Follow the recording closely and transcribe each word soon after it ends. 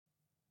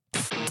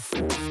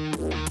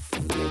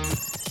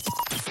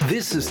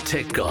This is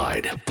Tech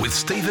Guide with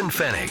Stephen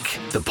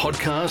Fennick, the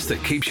podcast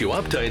that keeps you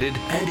updated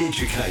and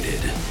educated.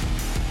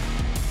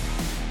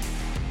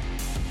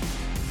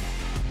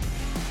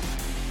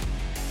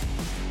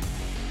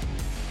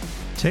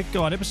 Tech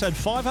Guide, episode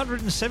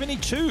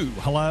 572.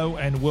 Hello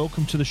and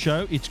welcome to the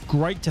show. It's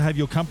great to have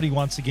your company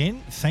once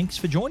again. Thanks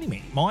for joining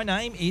me. My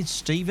name is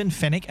Stephen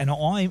Fennick and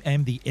I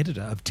am the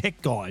editor of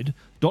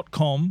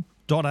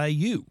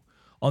techguide.com.au.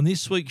 On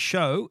this week's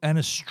show, an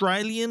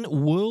Australian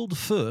world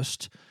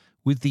first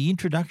with the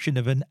introduction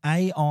of an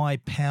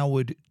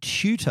AI-powered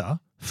tutor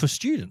for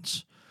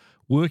students.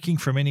 Working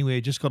from anywhere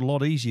just got a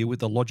lot easier with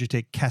the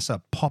Logitech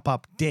Casa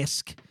pop-up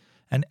desk,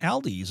 and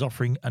Aldi is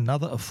offering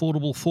another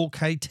affordable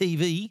 4K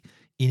TV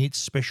in its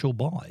special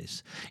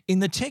buys. In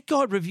the Tech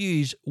Guide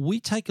reviews,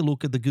 we take a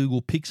look at the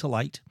Google Pixel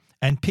 8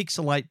 and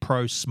Pixel 8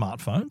 Pro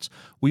smartphones.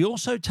 We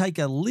also take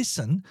a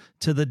listen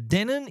to the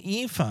Denon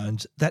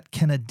earphones that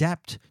can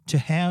adapt to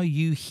how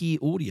you hear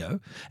audio,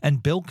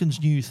 and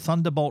Belkin's new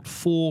Thunderbolt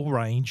 4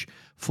 range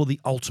for the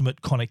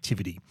ultimate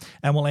connectivity.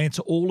 And we'll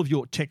answer all of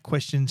your tech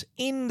questions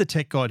in the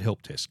Tech Guide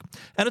Help Desk.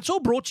 And it's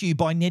all brought to you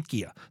by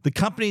Netgear, the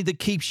company that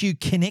keeps you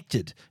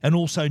connected, and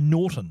also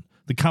Norton,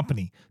 the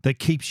company that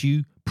keeps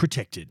you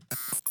protected.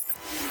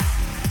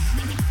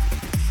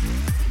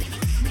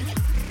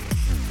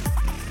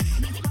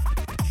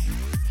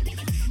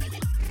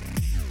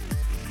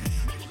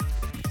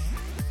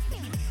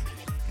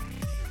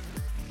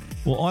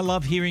 Well, I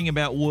love hearing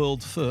about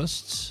world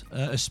firsts,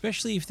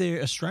 especially if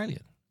they're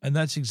Australian. And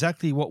that's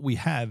exactly what we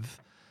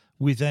have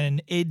with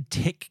an ed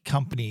tech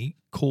company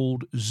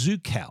called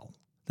Zookal.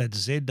 That's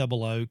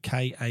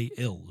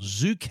Z-O-O-K-A-L,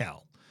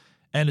 Zookal.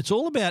 And it's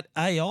all about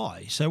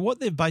AI. So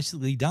what they've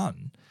basically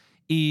done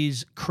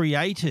is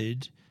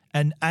created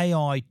an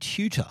AI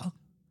tutor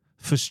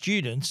for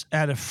students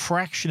at a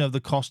fraction of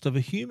the cost of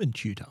a human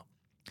tutor.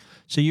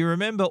 So you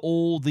remember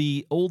all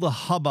the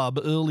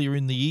hubbub earlier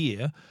in the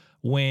year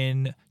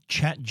when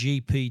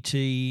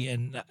ChatGPT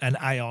and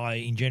AI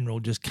in general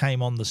just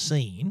came on the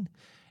scene,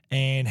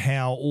 and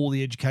how all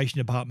the education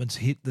departments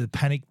hit the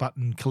panic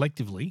button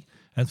collectively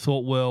and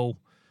thought, well,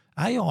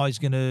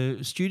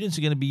 students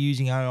are going to be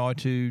using AI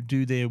to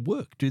do their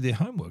work, do their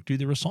homework, do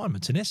their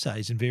assignments and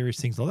essays and various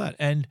things like that.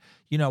 And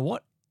you know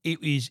what?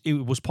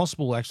 It was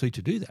possible actually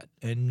to do that.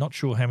 And not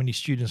sure how many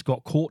students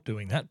got caught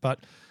doing that, but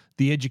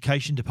the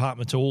education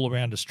departments all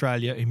around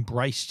Australia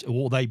braced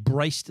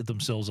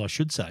themselves, I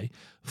should say,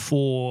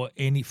 for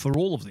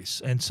all of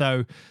this. And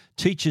so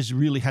teachers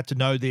really had to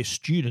know their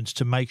students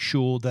to make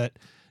sure that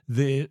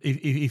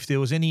if there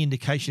was any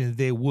indication that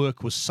their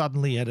work was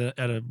suddenly at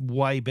a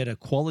way better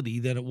quality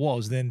than it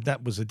was, then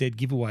that was a dead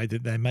giveaway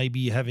that they may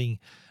be having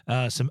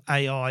some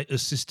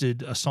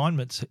AI-assisted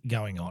assignments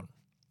going on.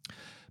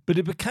 But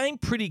it became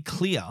pretty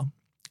clear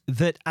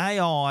that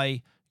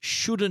AI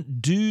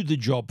shouldn't do the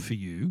job for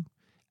you.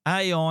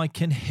 AI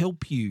can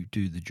help you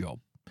do the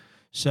job.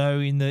 So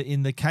in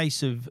the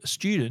case of a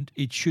student,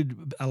 it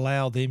should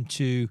allow them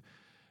to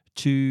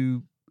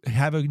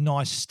have a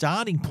nice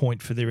starting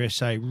point for their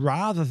essay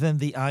rather than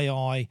the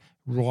AI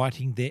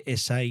writing their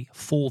essay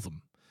for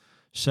them.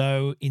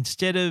 So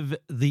instead of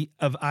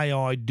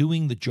AI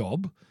doing the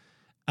job,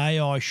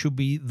 AI should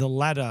be the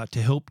ladder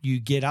to help you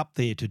get up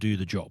there to do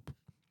the job.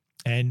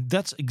 And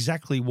that's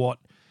exactly what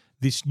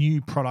this new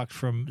product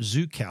from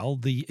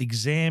Zookal, the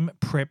Exam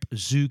Prep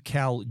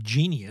Zookal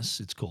Genius,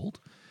 it's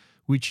called,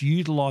 which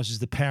utilizes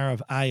the power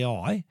of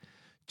AI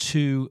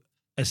to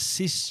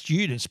assist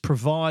students,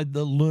 provide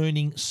the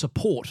learning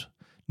support,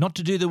 not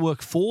to do the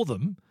work for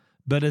them,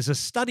 but as a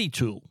study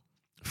tool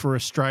for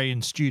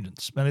Australian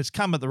students. And it's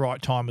come at the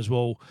right time as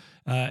well.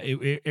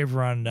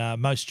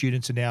 Most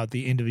students are now at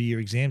the end of the year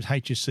exams,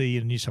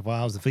 HSC in New South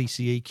Wales, the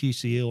VCE,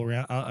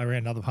 QCL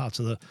around other parts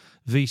of the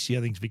VC,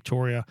 I think it's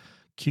Victoria,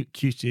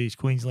 QCE is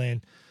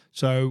Queensland.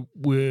 So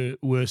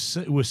we're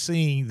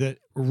seeing that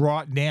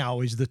right now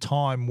is the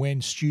time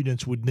when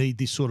students would need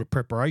this sort of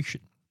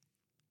preparation.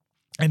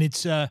 And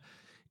it's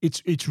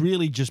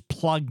really just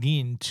plugged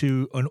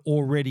into an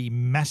already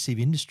massive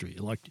industry.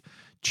 Like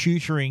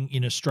tutoring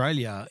in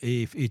Australia,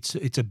 if it's a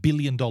 $1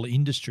 billion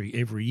industry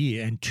every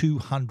year and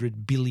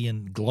 200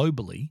 billion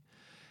globally,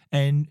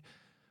 and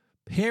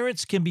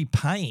parents can be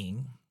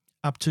paying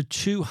up to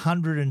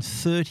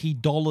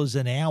 $230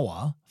 an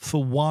hour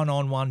for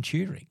one-on-one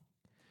tutoring.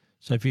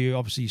 So if you're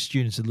obviously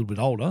students a little bit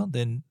older,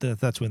 then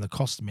that's when the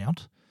costs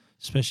mount,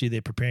 especially if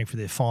they're preparing for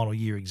their final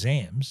year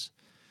exams.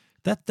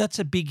 That's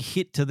a big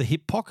hit to the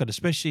hip pocket,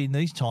 especially in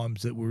these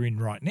times that we're in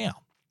right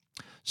now.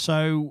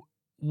 So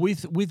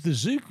with the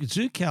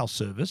Zookal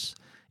service,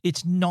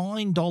 it's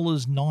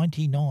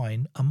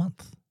 $9.99 a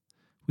month,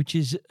 which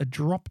is a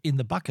drop in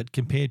the bucket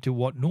compared to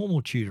what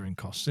normal tutoring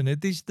costs. And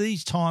at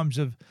these times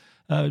of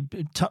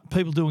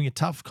people doing a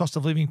tough cost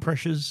of living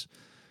pressures,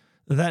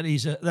 that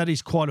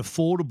is quite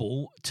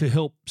affordable to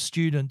help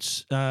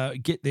students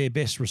get their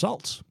best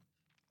results.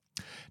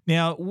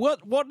 Now,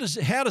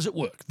 how does it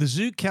work? The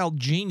Zookal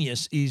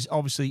Genius is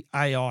obviously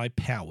AI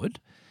powered,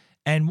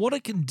 And what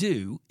it can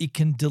do, it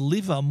can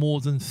deliver more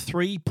than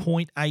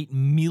 3.8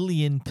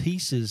 million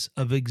pieces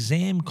of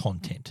exam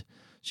content.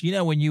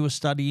 So, when you were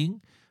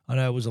studying, I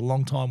know it was a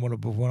long time when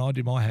I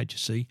did my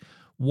HSC,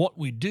 what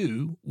we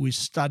do was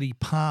study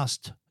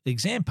past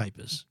exam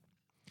papers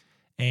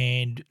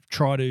and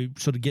try to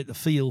sort of get the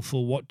feel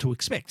for what to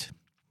expect.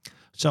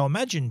 So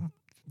imagine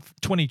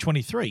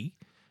 2023,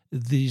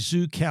 the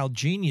ZooCal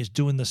Genius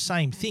doing the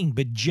same thing,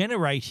 but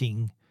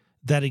generating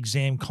that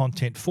exam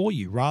content for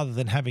you rather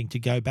than having to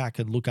go back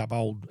and look up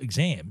old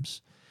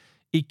exams.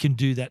 It can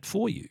do that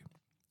for you.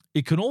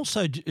 It can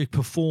also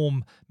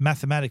perform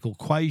mathematical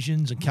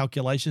equations and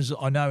calculations.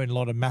 I know in a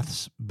lot of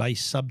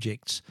maths-based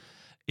subjects,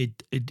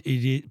 it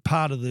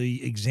part of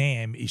the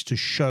exam is to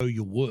show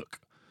your work.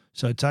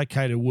 So it's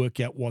okay to work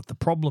out what the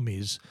problem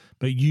is,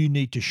 but you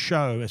need to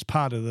show, as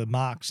part of the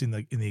marks in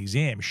the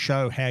exam,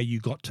 show how you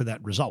got to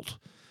that result.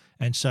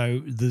 And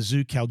so the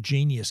ZooCal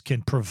Genius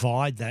can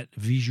provide that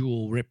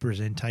visual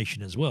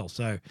representation as well.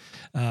 So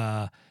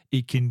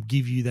it can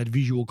give you that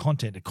visual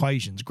content,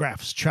 equations,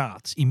 graphs,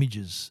 charts,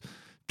 images,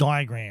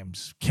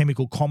 diagrams,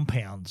 chemical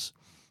compounds,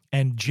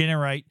 and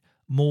generate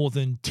more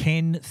than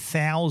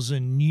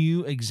 10,000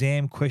 new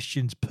exam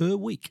questions per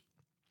week.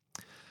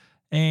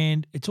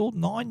 And it's all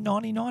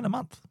 $9.99 a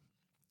month.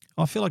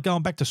 I feel like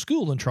going back to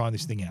school and trying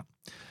this thing out.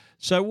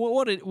 So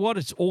what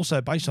it's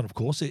also based on, of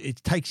course,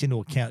 it takes into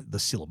account the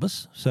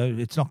syllabus. So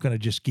it's not going to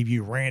just give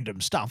you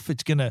random stuff.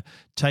 It's going to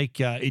take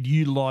it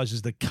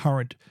utilizes the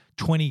current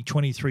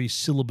 2023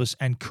 syllabus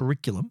and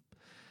curriculum,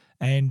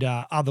 and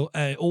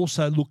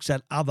also looks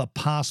at other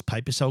past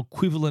papers, so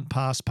equivalent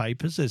past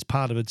papers as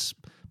part of its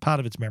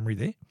memory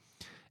there.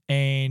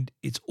 And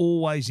it's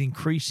always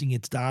increasing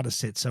its data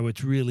set, so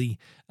it's really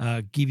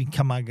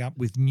coming up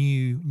with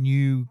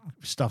new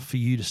stuff for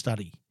you to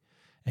study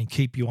and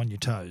keep you on your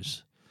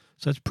toes.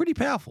 So it's pretty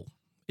powerful.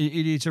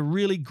 It is a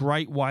really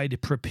great way to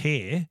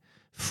prepare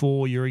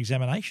for your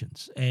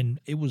examinations, and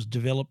it was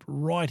developed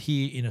right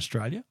here in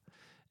Australia.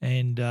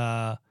 And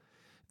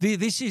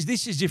this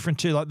is different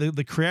too. Like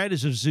the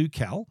creators of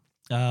ZooCal,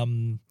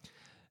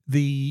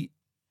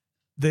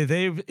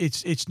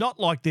 it's not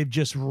like they've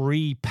just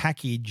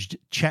repackaged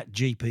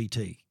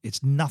ChatGPT.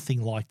 It's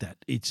nothing like that.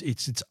 It's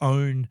its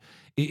own.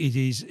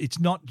 It's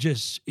not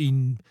just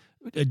in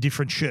a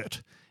different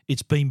shirt.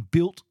 It's been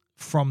built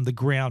from the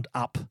ground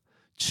up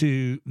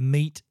to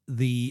meet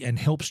and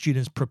help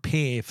students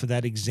prepare for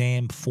that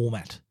exam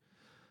format.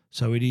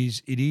 So it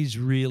is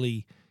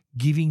really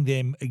preparing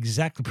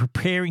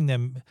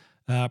them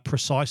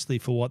precisely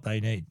for what they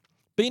need.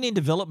 Been in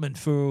development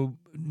for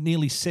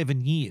nearly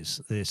 7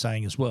 years, they're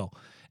saying as well,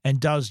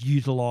 and does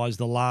utilize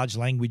the large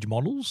language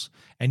models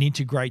and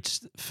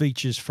integrates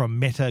features from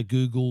Meta,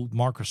 Google,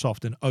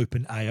 Microsoft, and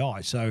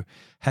OpenAI. So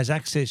has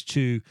access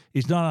to,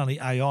 is not only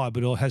AI,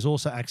 but has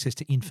also access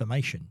to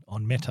information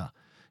on Meta,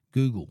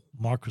 Google,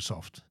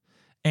 Microsoft,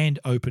 and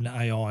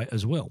OpenAI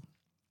as well.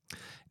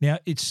 Now,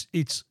 it's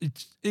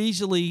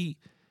easily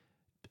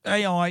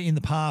AI in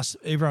the past.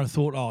 Everyone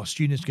thought,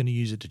 students are going to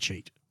use it to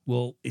cheat.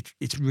 Well, it's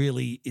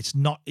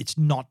not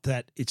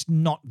that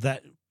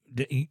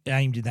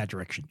aimed in that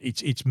direction.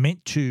 It's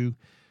meant to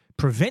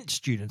prevent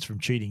students from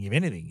cheating. If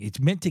anything, it's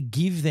meant to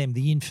give them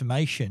the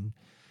information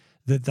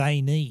that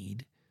they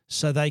need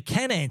so they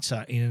can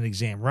answer in an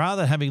exam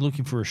rather than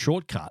looking for a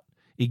shortcut.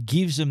 It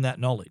gives them that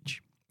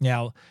knowledge.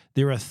 Now,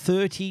 there are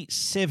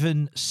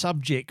 37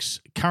 subjects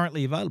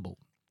currently available,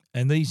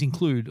 and these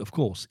include, of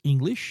course,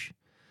 English,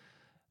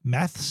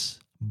 maths,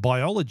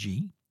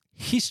 biology,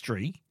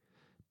 history,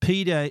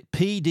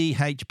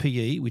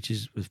 PDHPE, which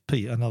is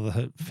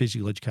another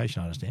physical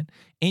education, I understand,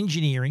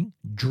 engineering,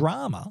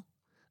 drama,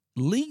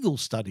 legal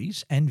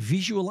studies, and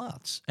visual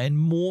arts. And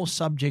more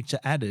subjects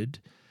are added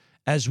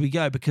as we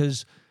go,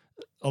 because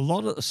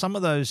some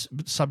of those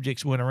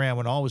subjects went around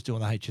when I was doing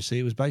the HSC.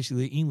 It was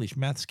basically English,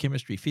 maths,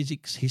 chemistry,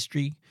 physics,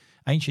 history,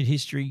 ancient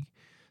history.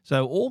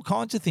 So all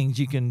kinds of things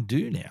you can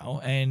do now,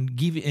 and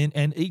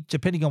each,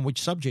 depending on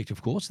which subject,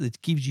 of course,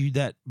 that gives you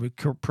that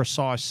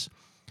precise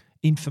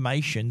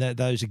information, that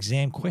those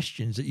exam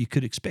questions that you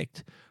could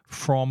expect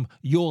from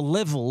your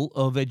level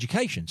of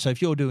education. So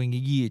if you're doing a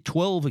year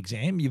 12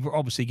 exam, you're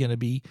obviously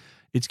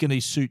it's going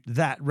to suit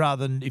that,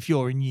 rather than if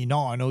you're in year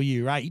 9 or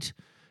year 8,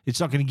 it's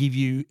not going to give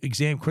you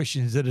exam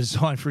questions that are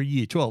designed for a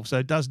year 12. So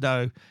it does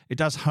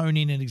hone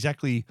in on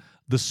exactly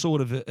the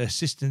sort of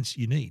assistance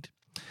you need.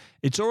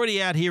 It's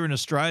already out here in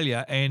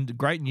Australia, and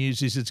great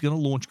news is it's going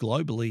to launch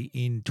globally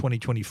in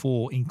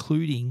 2024,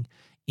 including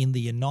in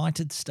the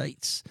United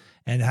States.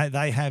 And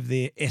they have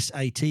their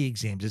SAT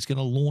exams. It's going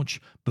to launch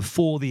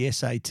before the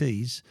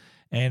SATs,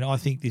 and I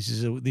think this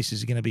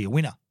is going to be a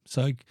winner.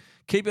 So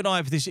keep an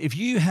eye for this. If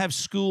you have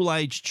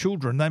school-aged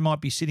children, they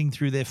might be sitting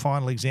through their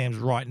final exams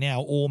right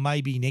now, or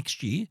maybe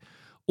next year,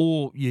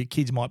 or your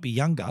kids might be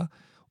younger.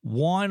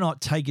 Why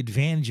not take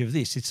advantage of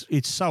this?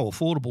 It's so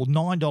affordable,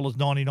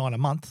 $9.99 a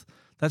month.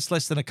 That's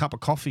less than a cup of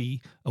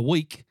coffee a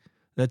week.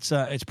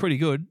 It's pretty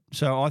good.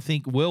 So I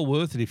think well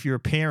worth it if you're a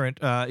parent.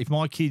 If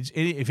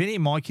any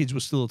of my kids were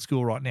still at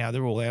school right now,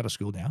 they're all out of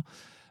school now.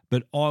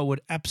 but I would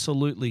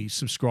absolutely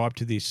subscribe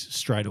to this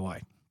straight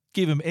away.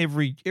 Give them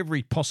every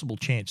possible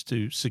chance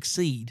to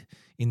succeed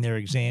in their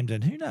exams,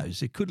 and who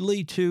knows, it could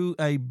lead to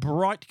a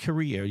bright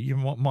career. You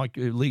might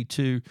lead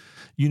to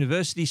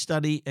university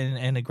study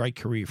and a great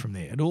career from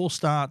there. It all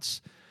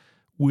starts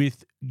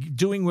with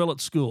doing well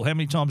at school. How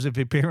many times have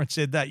your parents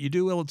said that? You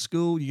do well at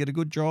school, you get a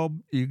good job,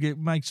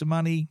 make some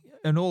money,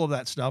 and all of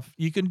that stuff.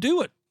 You can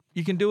do it.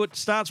 You can do it.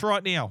 Starts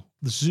right now.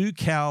 The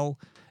ZooCal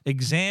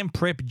Exam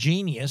Prep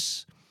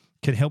Genius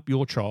can help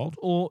your child,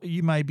 or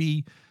you may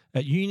be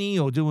at uni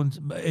or doing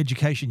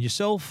education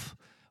yourself,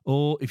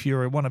 or if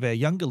you're one of our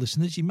younger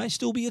listeners, you may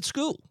still be at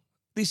school.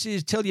 This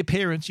is tell your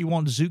parents you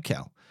want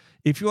ZooCal.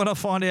 If you want to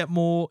find out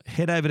more,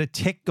 head over to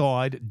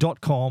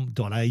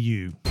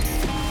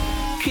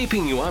techguide.com.au.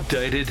 Keeping you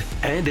updated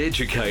and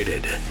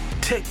educated.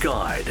 Tech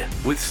Guide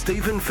with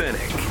Stephen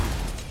Fennick.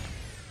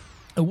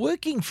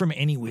 Working from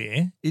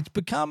anywhere, it's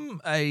become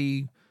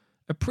a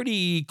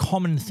pretty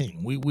common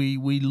thing.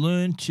 We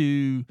learn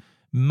to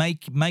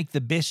make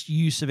the best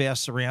use of our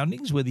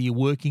surroundings, whether you're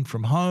working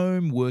from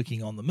home,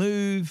 working on the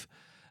move,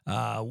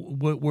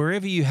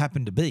 wherever you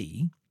happen to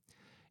be.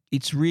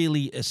 It's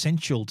really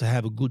essential to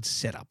have a good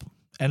setup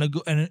and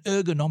an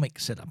ergonomic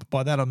setup.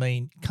 By that I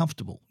mean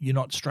comfortable. You're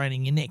not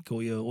straining your neck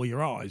or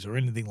your eyes or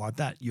anything like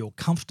that. You're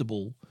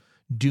comfortable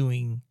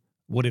doing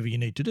whatever you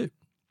need to do.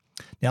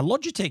 Now,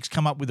 Logitech's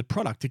come up with a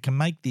product that can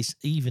make this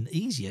even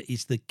easier.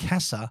 It's the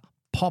Casa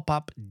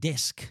pop-up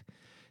desk.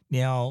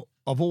 Now,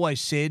 I've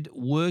always said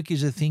work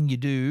is a thing you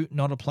do,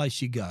 not a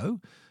place you go.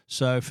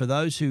 So for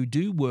those who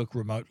do work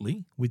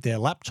remotely with their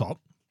laptop,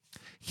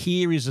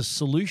 here is a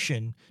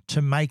solution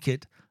to make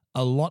it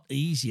a lot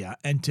easier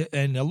and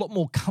a lot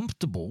more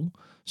comfortable,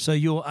 so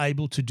you're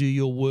able to do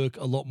your work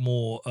a lot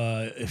more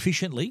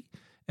efficiently,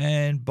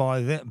 and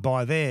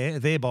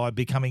thereby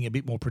becoming a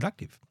bit more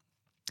productive.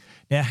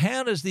 Now,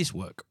 how does this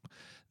work?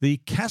 The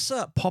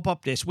Casa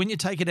pop-up desk, when you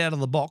take it out of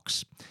the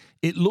box,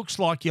 it looks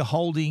like you're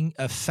holding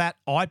a fat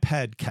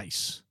iPad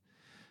case.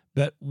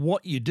 But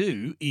what you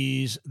do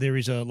is there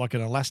is like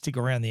an elastic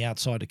around the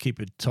outside to keep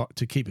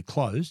it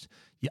closed.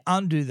 You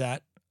undo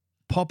that,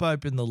 pop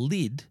open the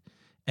lid,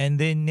 and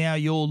then now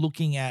you're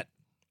looking at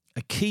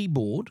a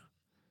keyboard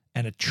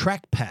and a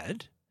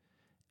trackpad,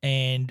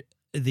 and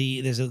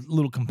there's a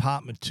little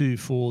compartment too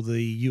for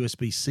the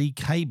USB-C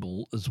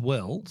cable as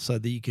well, so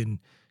that you can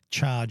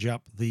charge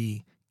up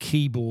the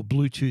keyboard,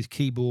 Bluetooth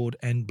keyboard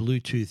and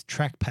Bluetooth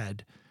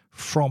trackpad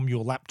from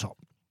your laptop.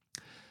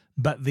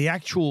 But the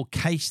actual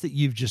case that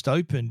you've just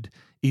opened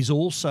is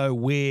also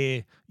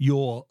where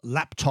your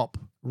laptop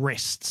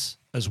rests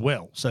as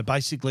well. So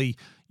basically,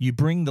 you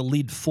bring the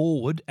lid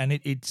forward and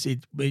it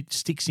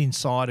sticks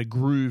inside a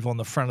groove on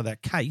the front of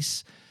that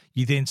case.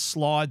 You then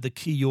slide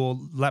your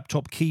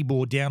laptop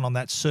keyboard down on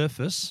that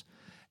surface,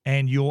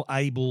 and you're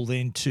able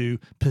then to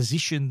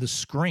position the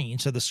screen.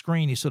 So the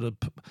screen is sort of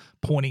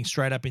pointing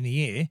straight up in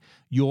the air.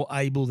 You're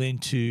able then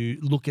to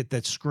look at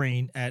that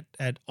screen at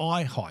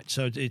eye height.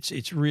 So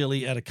it's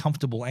really at a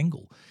comfortable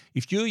angle.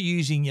 If you're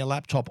using your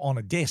laptop on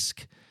a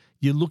desk,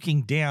 you're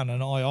looking down,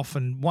 and I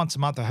often, once a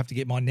month, I have to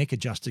get my neck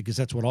adjusted because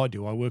that's what I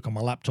do. I work on my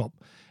laptop,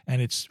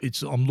 and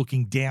I'm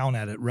looking down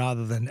at it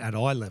rather than at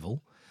eye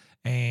level.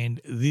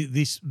 And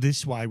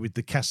this way, with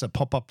the Casa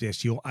pop-up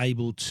desk, you're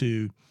able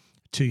to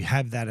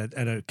have that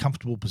at a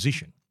comfortable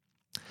position.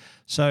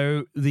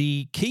 So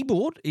the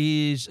keyboard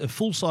is a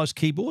full-size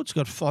keyboard.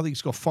 I think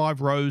it's got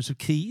 5 rows of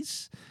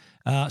keys,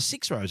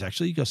 6 rows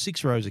actually. You've got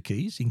 6 rows of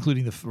keys,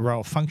 including the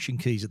row of function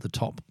keys at the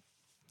top.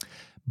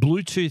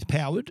 Bluetooth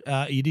powered.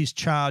 It is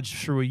charged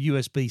through a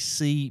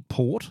USB-C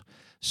port,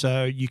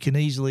 so you can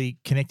easily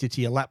connect it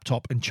to your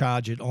laptop and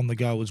charge it on the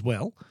go as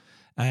well.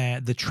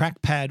 The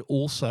trackpad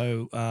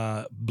also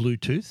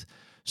Bluetooth.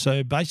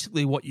 So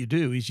basically what you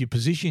do is you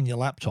position your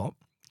laptop,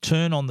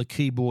 turn on the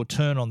keyboard,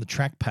 turn on the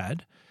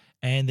trackpad,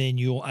 and then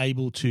you're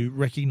able to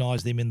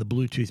recognize them in the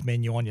Bluetooth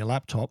menu on your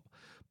laptop,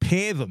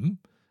 pair them,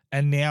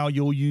 and now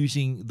you're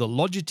using the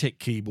Logitech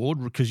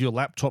keyboard because your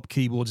laptop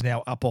keyboard's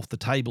now up off the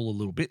table a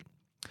little bit,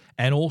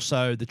 and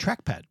also the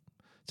trackpad.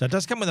 So it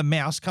does come with a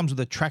mouse, comes with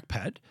a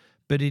trackpad,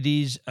 but it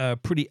is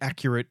pretty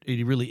accurate.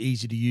 It's really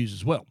easy to use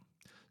as well.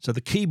 So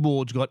the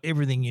keyboard's got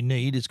everything you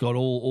need. It's got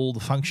all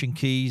the function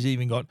keys,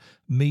 even got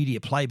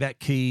media playback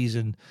keys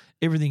and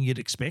everything you'd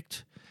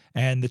expect.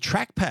 And the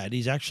trackpad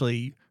is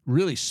actually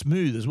really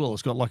smooth as well.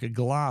 It's got like a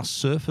glass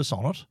surface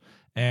on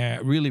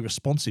it, really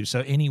responsive.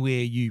 So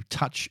anywhere you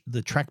touch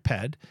the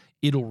trackpad,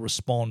 it'll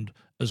respond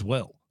as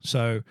well.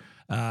 So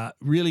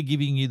really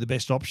giving you the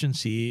best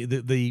options here.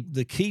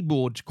 The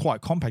keyboard's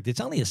quite compact. It's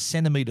only 1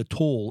 centimetre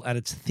tall at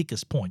its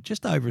thickest point,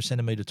 just over 1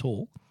 centimetre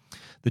tall.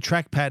 The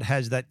trackpad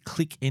has that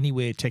click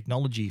anywhere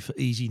technology for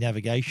easy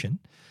navigation.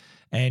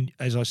 And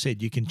as I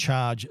said, you can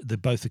charge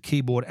both the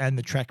keyboard and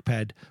the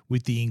trackpad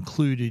with the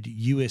included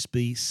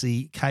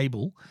USB-C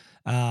cable,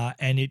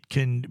 and you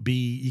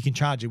can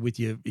charge it with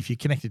if you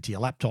connect it to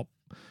your laptop,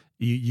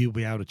 you'll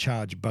be able to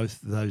charge both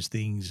those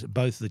things,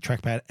 both the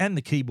trackpad and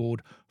the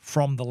keyboard,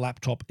 from the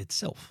laptop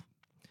itself.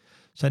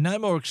 So no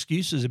more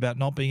excuses about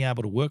not being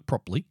able to work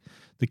properly.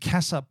 The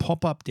Casa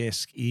pop-up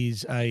desk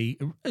is I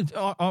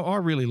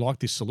really like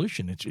this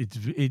solution.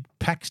 It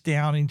packs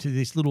down into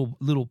this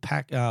little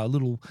pack,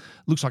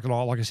 looks like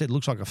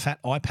looks like a fat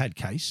iPad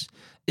case,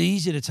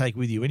 easy to take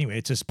with you anywhere.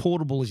 It's as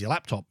portable as your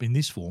laptop in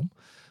this form.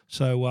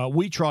 So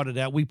we tried it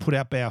out. We put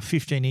up our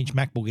 15-inch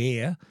MacBook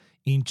Air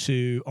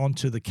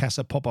onto the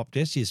Casa pop-up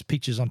desk. There's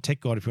pictures on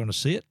Tech Guide if you want to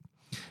see it.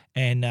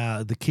 And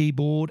the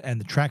keyboard and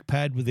the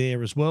trackpad were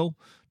there as well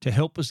to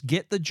help us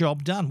get the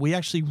job done. We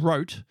actually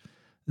wrote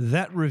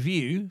that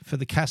review for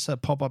the Casa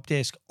pop-up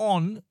desk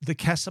on the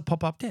Casa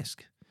pop-up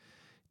desk.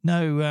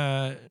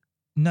 No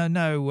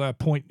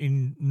point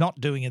in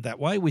not doing it that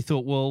way. We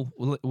thought, well,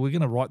 we're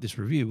going to write this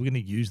review. We're going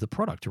to use the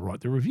product to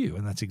write the review,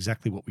 and that's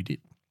exactly what we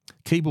did.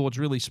 Keyboard's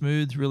really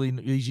smooth, really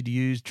easy to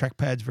use.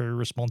 Trackpad's very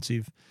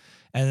responsive.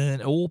 And then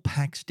it all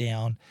packs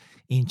down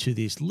into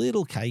this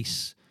little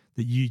case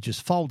that you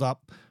just fold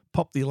up,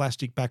 pop the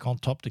elastic back on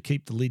top to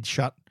keep the lid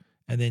shut,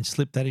 and then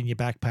slip that in your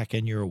backpack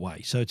and you're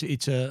away. So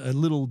it's a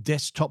little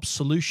desktop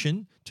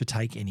solution to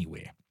take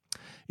anywhere.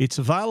 It's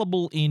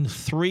available in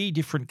 3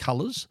 different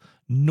colors: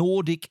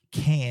 Nordic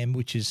Cam,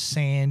 which is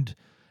sand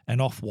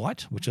and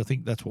off-white, which I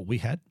think that's what we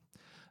had;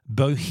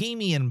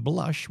 Bohemian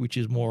Blush, which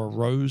is more a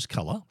rose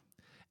color;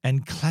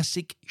 and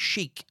Classic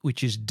Chic,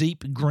 which is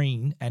deep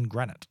green and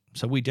granite.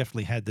 So we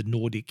definitely had the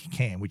Nordic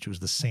Cam, which was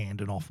the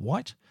sand and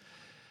off-white.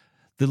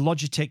 The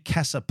Logitech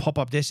Casa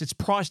pop-up desk, it's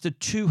priced at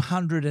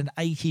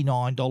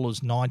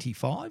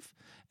 $289.95.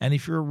 And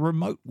if you're a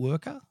remote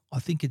worker, I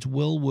think it's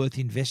well worth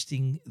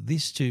investing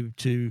this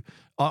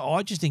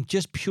I just think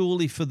just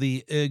purely for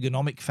the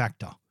ergonomic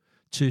factor,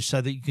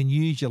 so that you can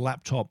use your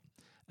laptop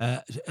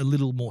a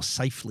little more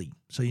safely.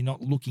 So you're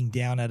not looking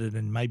down at it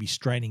and maybe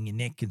straining your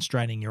neck and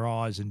straining your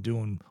eyes and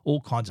doing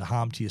all kinds of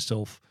harm to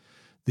yourself.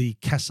 The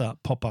Casa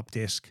pop-up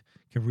desk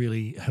can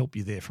really help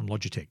you there from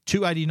Logitech.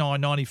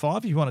 $289.95.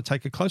 If you want to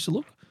take a closer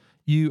look,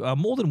 you are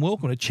more than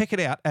welcome to check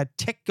it out at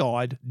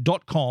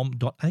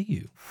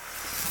techguide.com.au.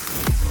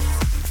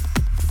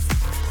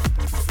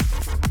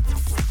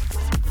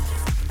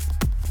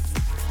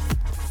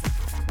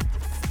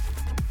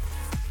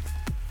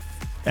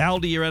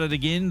 Aldi are at it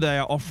again. They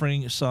are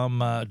offering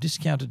some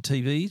discounted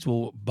TVs,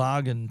 or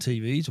bargain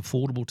TVs,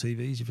 affordable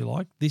TVs, if you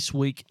like. This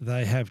week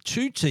they have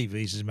 2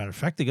 TVs, as a matter of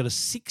fact. They've got a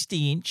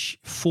 60-inch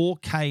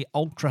 4K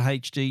Ultra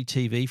HD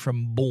TV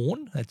from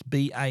Born. That's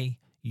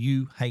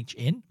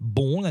BAUHN.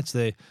 Born, that's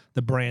the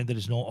brand that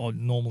is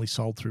normally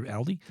sold through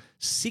Aldi.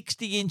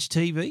 60-inch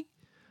TV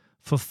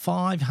for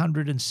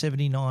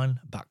 $579.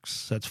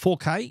 So it's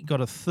 4K,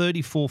 got a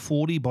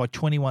 3440 by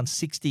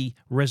 2160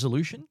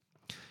 resolution.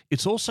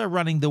 It's also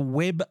running the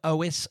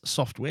WebOS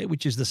software,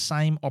 which is the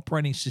same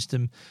operating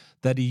system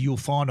that you'll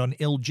find on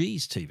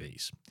LG's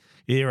TVs.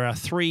 There are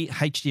 3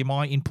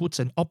 HDMI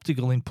inputs, an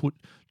optical input,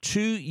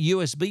 2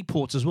 USB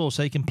ports as well,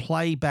 so you can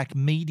play back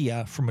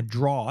media from a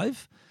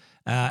drive.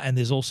 And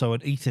there's also an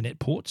Ethernet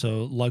port, so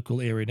a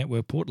local area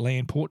network port,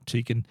 LAN port, so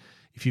you can,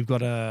 if you've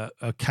got a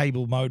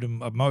cable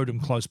modem, a modem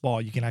close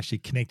by, you can actually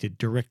connect it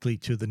directly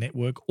to the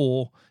network,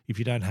 or if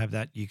you don't have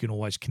that, you can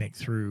always connect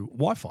through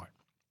Wi-Fi.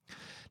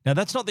 Now,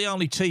 that's not the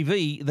only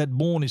TV that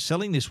Born is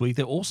selling this week.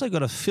 They've also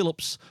got a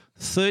Philips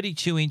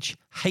 32-inch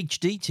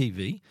HD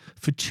TV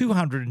for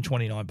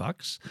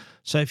 $229.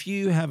 So if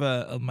you have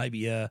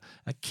maybe a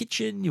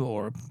kitchen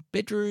or a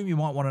bedroom, you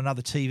might want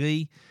another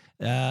TV,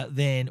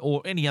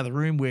 or any other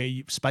room where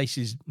you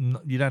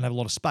don't have a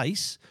lot of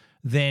space,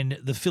 then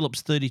the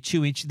Philips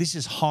 32-inch, this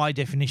is high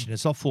definition.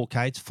 It's not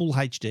 4K, it's full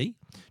HD,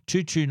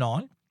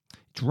 $229.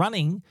 It's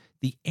running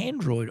the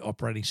Android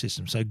operating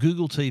system. So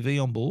Google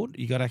TV on board,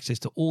 you got access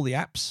to all the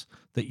apps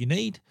that you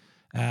need,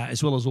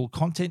 as well as all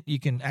content you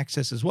can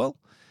access as well.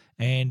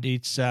 And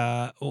it's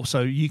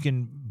also, you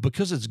can,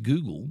 because it's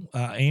Google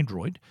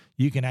Android,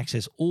 you can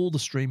access all the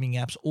streaming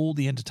apps, all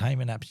the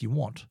entertainment apps you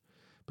want,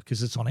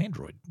 because it's on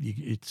Android.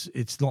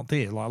 It's not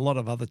there. Like a lot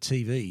of other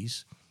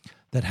TVs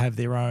that have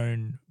their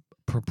own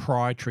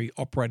proprietary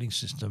operating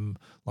system,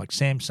 like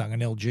Samsung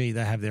and LG,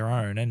 they have their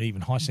own, and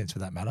even Hisense for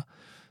that matter.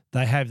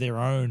 They have their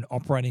own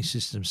operating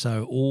system,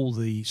 so all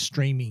the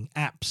streaming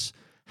apps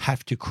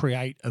have to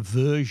create a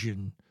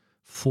version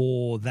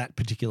for that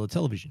particular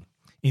television.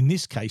 In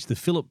this case, the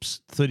Philips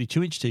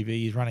 32-inch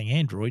TV is running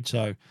Android,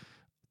 so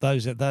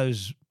those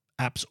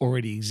apps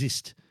already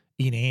exist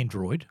on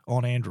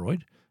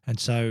Android, and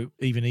so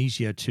even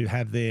easier to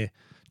have there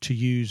to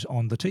use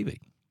on the TV.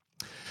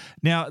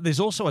 Now, there's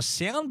also a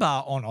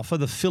soundbar on offer,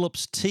 the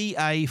Philips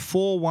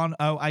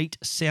TA4108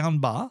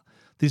 soundbar.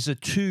 This is a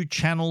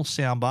 2-channel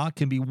soundbar,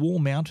 can be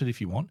wall-mounted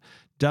if you want,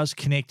 does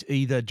connect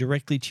either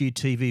directly to your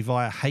TV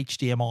via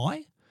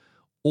HDMI,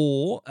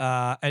 or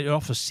it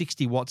offers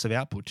 60 watts of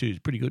output too. It's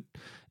pretty good.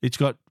 It's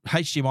got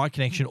HDMI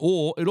connection,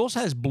 or it also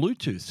has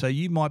Bluetooth. So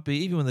you might be,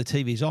 even when the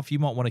TV's off, you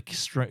might want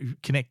to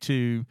connect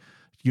to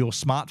your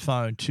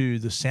smartphone to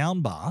the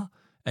soundbar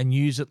and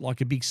use it like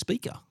a big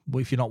speaker.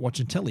 Well, if you're not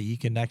watching telly, you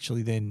can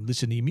actually then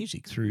listen to your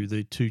music through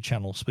the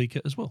 2-channel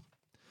speaker as well.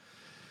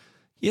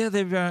 Yeah,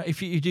 they've.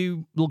 If you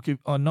do look,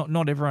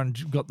 not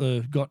everyone's got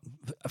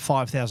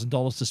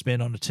 $5,000 to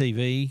spend on a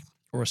TV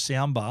or a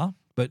soundbar,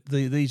 but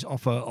these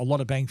offer a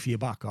lot of bang for your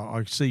buck.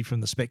 I see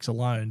from the specs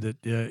alone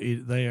that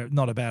they are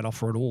not a bad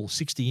offer at all.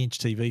 60-inch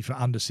TV for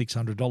under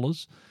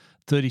 $600,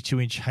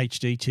 32-inch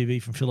HD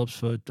TV from Philips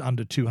for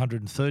under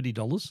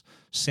 $230,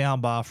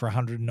 soundbar for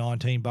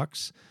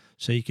 $119,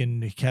 so you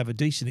can have a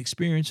decent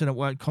experience and it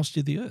won't cost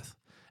you the earth.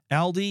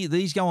 Aldi,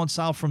 these go on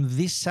sale from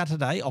this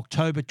Saturday,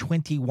 October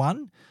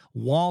 21,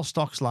 while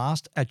stocks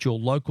last at your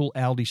local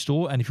Aldi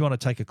store. And if you want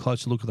to take a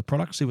closer look at the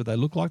products, see what they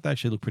look like, they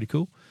actually look pretty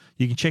cool,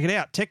 you can check it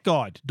out,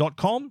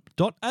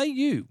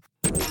 techguide.com.au.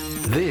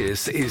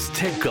 This is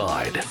Tech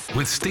Guide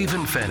with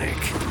Stephen Fennick.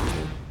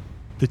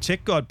 The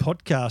Tech Guide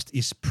podcast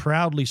is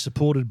proudly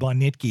supported by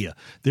Netgear.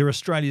 They're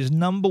Australia's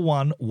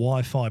 #1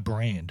 Wi-Fi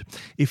brand.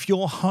 If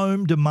your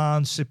home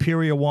demands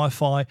superior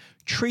Wi-Fi,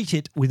 treat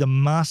it with a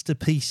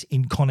masterpiece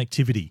in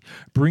connectivity.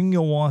 Bring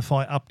your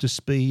Wi-Fi up to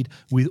speed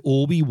with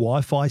Orbi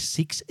Wi-Fi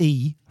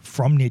 6E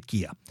from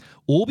Netgear.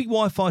 Orbi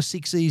Wi-Fi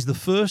 6E is the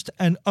first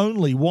and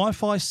only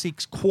Wi-Fi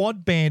 6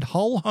 quad-band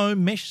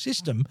whole-home mesh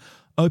system,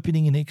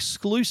 opening an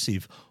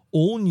exclusive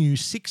all-new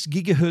 6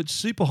 GHz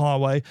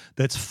superhighway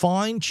that's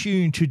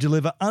fine-tuned to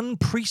deliver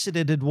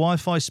unprecedented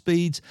Wi-Fi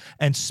speeds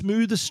and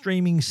smoother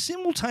streaming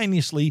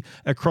simultaneously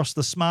across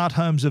the smart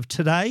homes of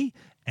today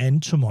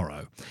and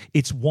tomorrow.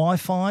 It's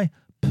Wi-Fi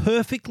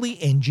perfectly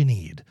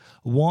engineered.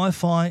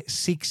 Wi-Fi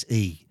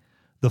 6E,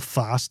 the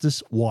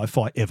fastest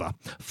Wi-Fi ever.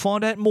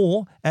 Find out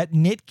more at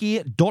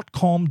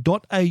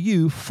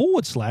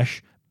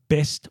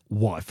netgear.com.au/best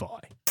Wi-Fi.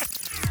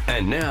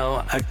 And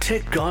now, a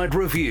Tech Guide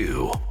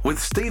review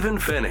with Stephen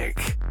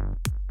Fennick.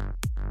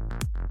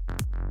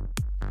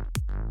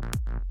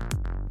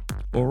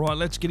 All right,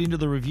 let's get into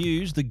the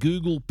reviews. The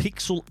Google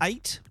Pixel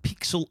 8,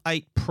 Pixel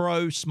 8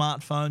 Pro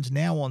smartphones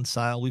now on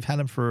sale. We've had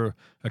them for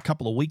a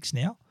couple of weeks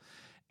now.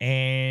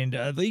 And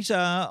these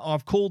are,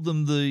 I've called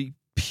them the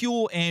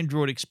pure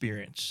Android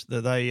experience.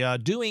 They are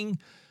doing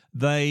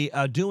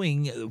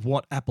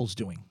what Apple's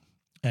doing.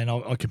 And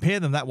I compare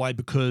them that way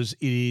because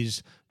it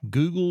is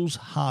Google's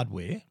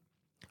hardware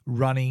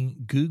running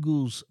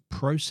Google's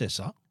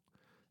processor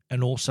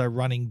and also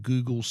running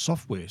Google's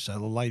software, so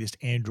the latest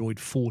Android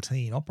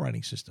 14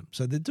 operating system.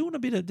 So they're doing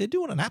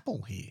an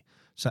Apple here.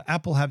 So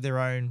Apple have their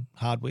own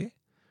hardware,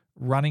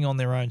 running on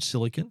their own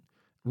silicon,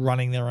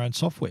 running their own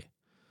software.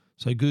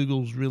 So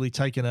Google's really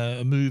taken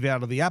a move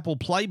out of the Apple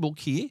playbook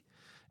here,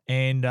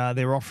 and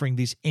they're offering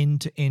this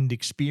end-to-end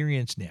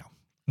experience now.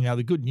 Now,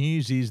 the good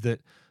news is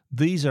that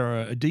these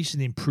are a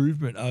decent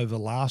improvement over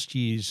last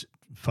year's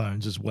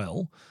phones as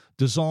well.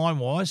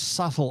 Design-wise,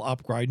 subtle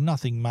upgrade,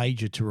 nothing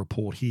major to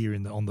report here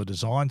on the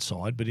design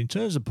side. But in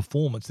terms of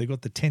performance, they've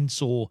got the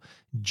Tensor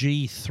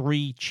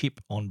G3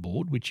 chip on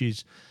board, which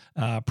is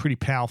pretty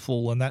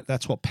powerful, and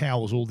that's what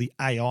powers all the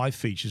AI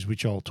features,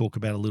 which I'll talk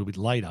about a little bit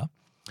later.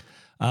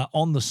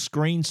 On the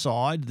screen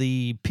side,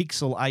 the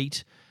Pixel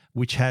 8,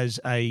 which has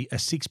a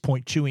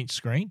 6.2-inch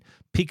screen.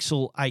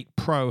 Pixel 8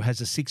 Pro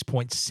has a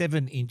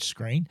 6.7-inch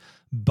screen.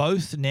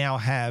 Both now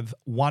have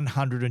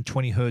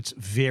 120 hertz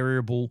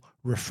variable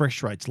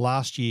refresh rates.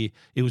 Last year,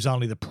 it was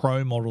only the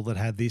Pro model that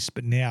had this,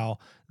 but now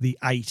the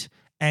 8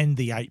 and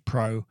the 8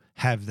 Pro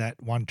have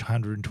that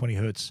 120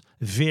 hertz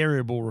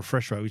variable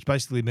refresh rate, which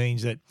basically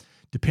means that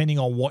depending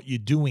on what you're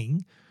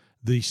doing,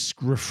 the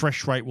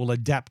refresh rate will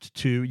adapt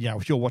to,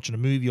 if you're watching a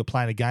movie or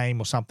playing a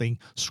game or something,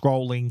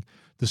 scrolling,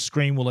 the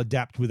screen will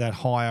adapt with that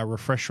higher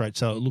refresh rate,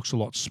 so it looks a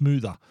lot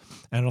smoother.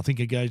 And I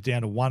think it goes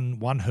down to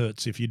one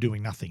hertz if you're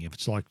doing nothing. If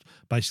it's like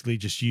basically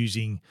just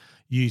using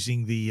the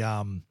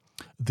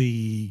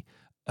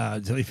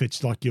if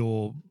it's like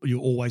you're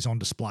always on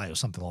display or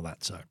something like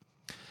that. So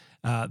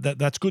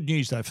that's good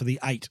news though for the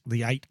 8.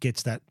 The 8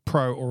 gets that.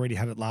 Pro already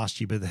had it last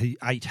year, but the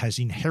 8 has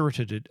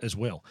inherited it as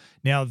well.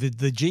 Now the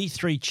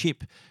G3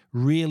 chip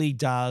really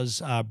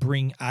does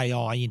bring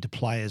AI into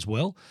play as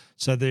well.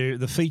 So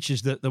the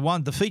features that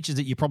the features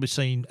that you've probably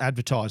seen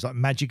advertised, like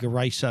Magic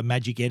Eraser,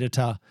 Magic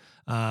Editor,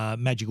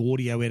 Magic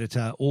Audio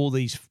Editor, all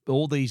these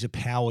are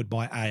powered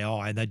by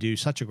AI, and they do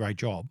such a great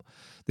job.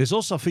 There's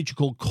also a feature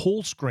called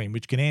Call Screen,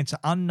 which can answer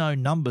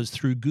unknown numbers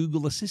through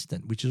Google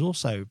Assistant, which is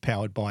also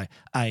powered by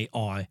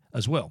AI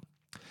as well.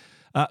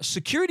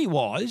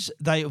 Security-wise,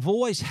 they have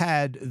always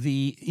had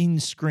the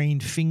in-screen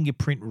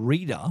fingerprint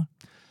reader,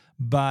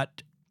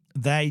 but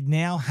they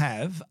now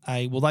have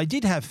they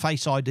did have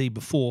Face ID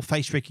before,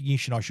 face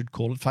recognition I should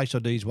call it. Face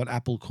ID is what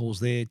Apple calls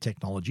their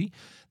technology.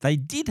 They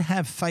did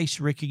have face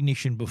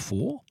recognition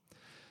before,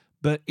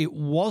 but it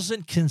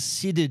wasn't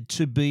considered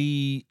to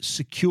be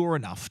secure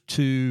enough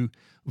to,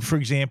 for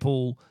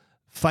example,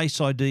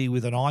 Face ID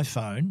with an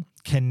iPhone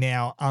can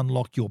now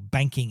unlock your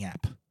banking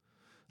app.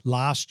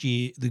 Last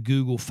year, the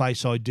Google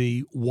Face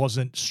ID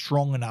wasn't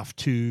strong enough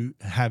to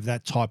have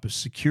that type of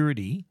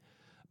security,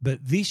 but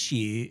this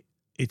year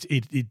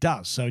it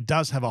does. So it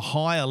does have a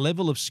higher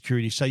level of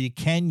security, so you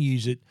can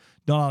use it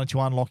not only to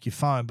unlock your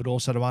phone, but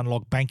also to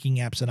unlock banking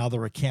apps and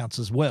other accounts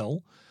as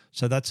well.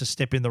 So that's a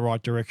step in the right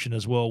direction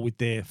as well with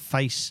their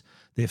face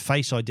their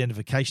face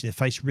identification, their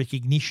face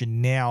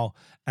recognition now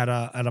at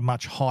a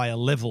much higher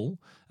level,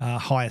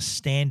 higher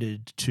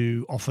standard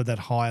to offer that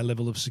higher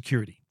level of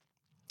security.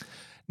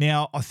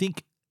 Now, I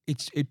think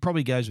it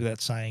probably goes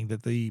without saying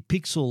that the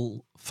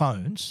Pixel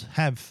phones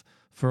have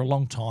for a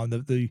long time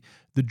the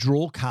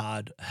draw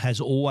card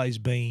has always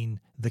been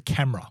the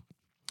camera.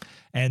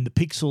 And the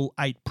Pixel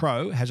 8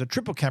 Pro has a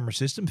triple camera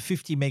system,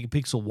 50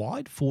 megapixel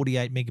wide,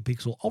 48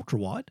 megapixel ultra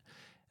wide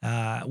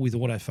with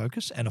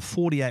autofocus, and a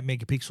 48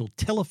 megapixel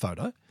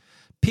telephoto.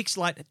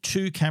 Pixel 8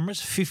 2 cameras,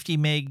 50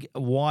 meg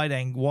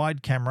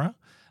wide camera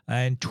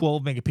and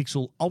 12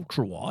 megapixel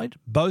ultra wide.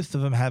 Both of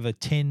them have a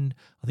 10.5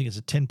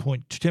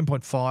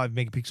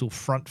 megapixel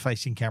front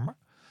facing camera.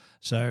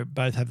 So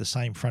both have the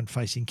same front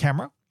facing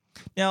camera.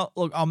 Now,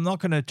 look, I'm not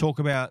going to talk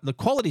about the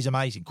quality's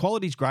amazing.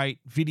 Quality's great.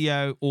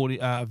 Video,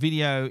 audio,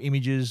 video,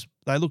 images,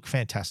 they look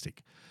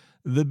fantastic.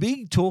 The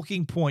big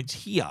talking points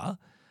here,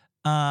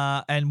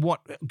 and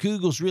what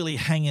Google's really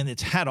hanging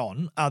its hat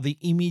on, are the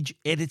image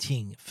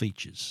editing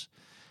features.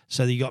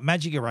 So you got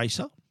Magic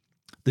Eraser,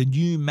 the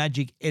new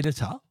Magic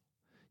Editor.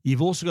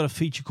 You've also got a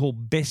feature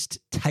called Best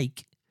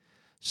Take.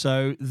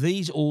 So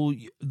these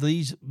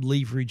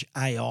leverage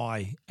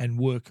AI and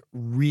work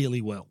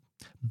really well.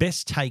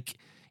 Best Take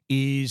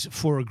is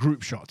for a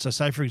group shot. So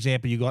say, for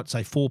example, you got,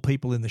 say, 4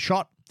 people in the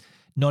shot.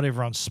 Not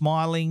everyone's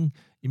smiling.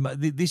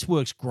 This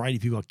works great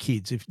if you've got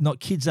kids. If not,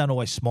 kids don't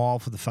always smile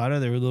for the photo.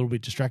 They're a little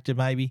bit distracted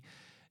maybe.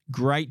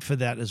 Great for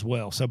that as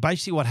well. So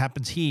basically what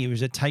happens here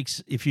is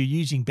if you're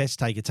using Best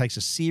Take, it takes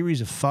a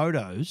series of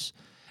photos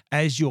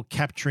as you're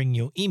capturing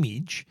your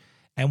image.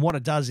 And what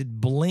it does,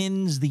 it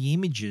blends the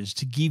images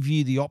to give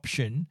you the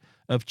option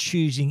of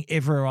choosing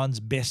everyone's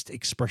best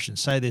expression.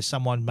 Say there's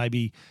someone,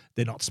 maybe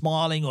they're not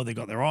smiling or they've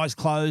got their eyes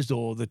closed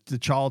or the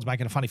child's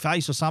making a funny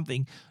face or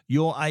something.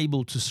 You're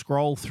able to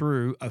scroll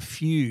through a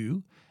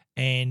few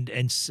and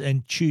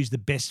choose the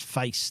best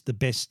face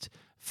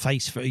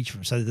for each of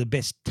them. So the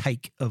best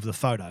take of the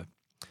photo.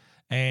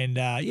 And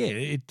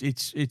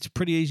it's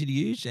pretty easy to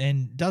use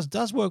and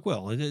does work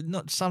well. It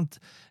does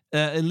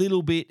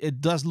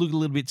look a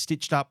little bit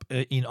stitched up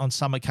on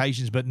some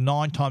occasions, but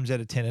 9 times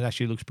out of 10 it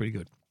actually looks pretty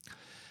good.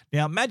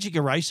 Now, Magic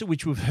Eraser,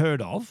 which we've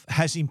heard of,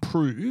 has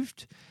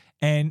improved,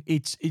 and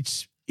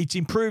it's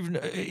improved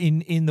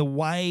in the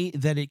way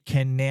that it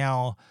can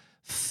now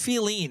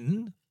fill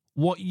in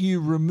what you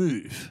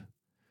remove.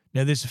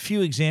 Now, there's a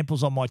few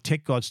examples on my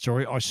Tech Guide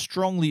story. I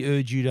strongly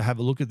urge you to have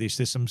a look at this.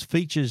 There's some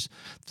features,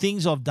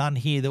 things I've done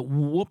here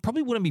that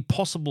probably wouldn't be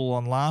possible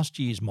on last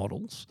year's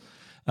models.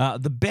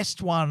 The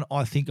best one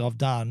I think I've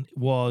done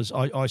was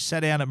I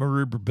sat down at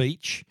Maroubra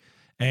Beach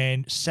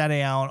and sat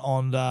down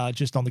on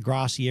just on the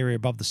grassy area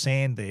above the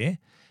sand there,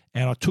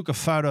 and I took a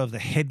photo of the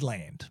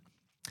headland.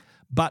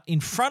 But in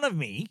front of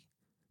me,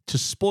 to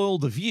spoil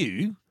the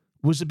view,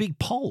 was a big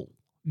pole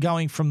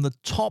going from the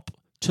top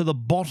to the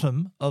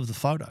bottom of the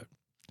photo.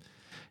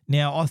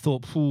 Now, I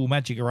thought,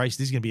 Magic Eraser,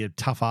 this is going to be a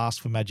tough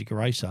ask for Magic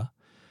Eraser.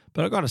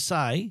 But I've got to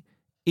say,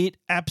 it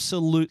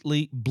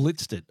absolutely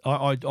blitzed it.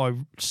 I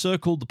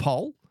circled the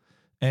pole,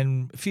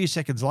 and a few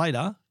seconds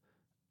later,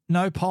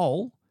 no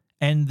pole,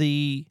 and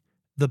the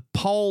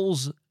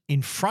poles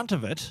in front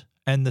of it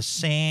and the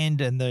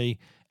sand and the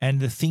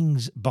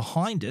things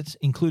behind it,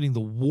 including the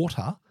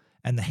water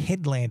and the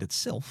headland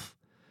itself,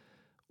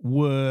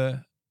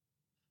 it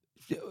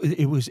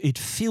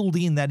filled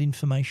in that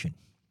information.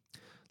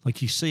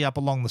 Like you see up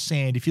along the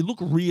sand, if you look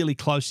really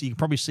closely, you can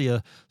probably see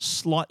a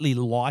slightly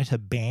lighter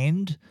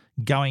band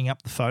going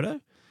up the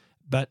photo,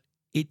 but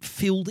it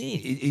filled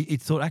in.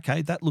 It thought,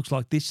 okay, that looks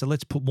like this, so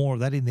let's put more of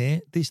that in there.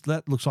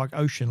 That looks like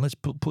ocean, let's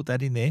put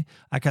that in there.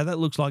 Okay, that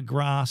looks like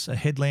grass, a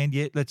headland,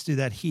 yeah, let's do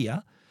that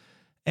here.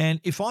 And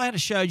if I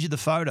had showed you the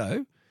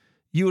photo,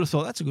 you would have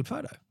thought, that's a good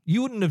photo.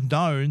 You wouldn't have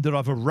known that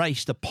I've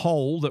erased a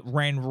pole that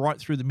ran right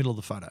through the middle of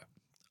the photo.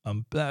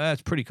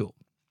 That's pretty cool.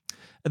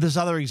 There's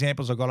other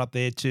examples I got up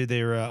there too.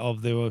 There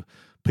were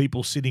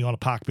people sitting on a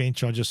park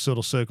bench. I just sort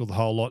of circled the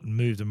whole lot and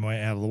moved them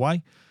out of the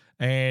way.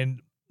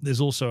 And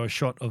there's also a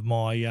shot of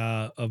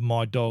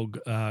my dog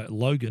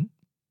Logan.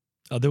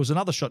 There was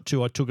another shot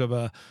too I took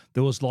of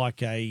there was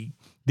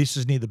this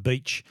is near the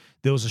beach.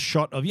 There was a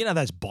shot of,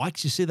 those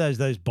bikes. You see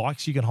those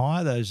bikes you can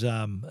hire, those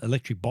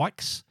electric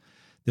bikes.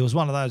 There was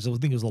one of those, I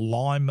think it was a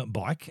Lime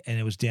bike, and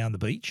it was down the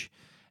beach.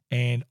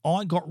 And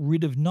I got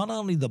rid of not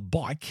only the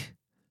bike,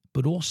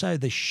 but also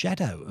the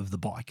shadow of the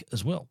bike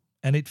as well.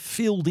 And it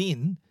filled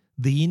in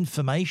the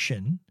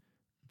information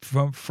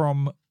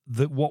from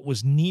what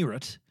was near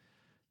it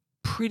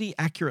pretty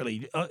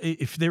accurately.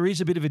 If there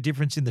is a bit of a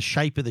difference in the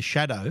shape of the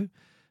shadow,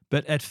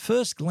 but at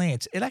first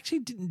glance, it actually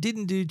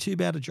didn't do too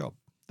bad a job.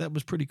 That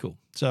was pretty cool.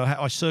 So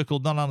I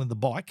circled not only the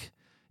bike.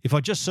 If I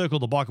just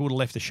circled the bike, I would have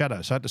left the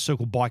shadow. So I had to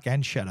circle bike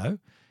and shadow,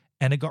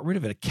 and it got rid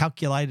of it. It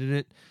calculated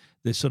it.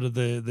 The sort of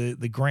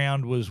the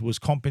ground was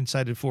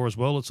compensated for as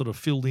well. It sort of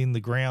filled in the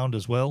ground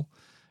as well.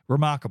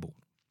 Remarkable.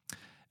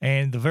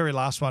 And the very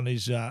last one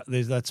is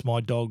that's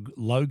my dog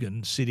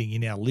Logan sitting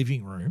in our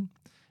living room,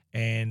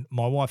 And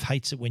my wife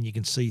hates it when you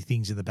can see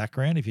things in the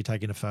background if you're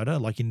taking a photo.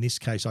 Like in this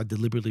case, I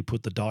deliberately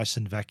put the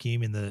Dyson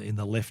vacuum in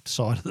the left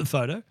side of the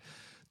photo,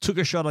 took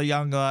a shot of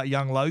young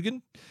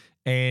Logan,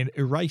 and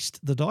erased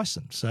the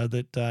Dyson so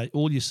that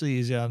all you see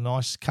is our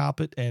nice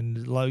carpet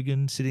and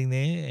Logan sitting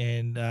there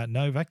and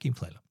no vacuum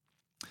cleaner.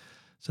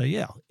 So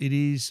yeah, it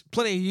is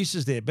plenty of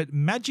uses there. But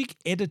Magic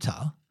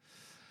Editor,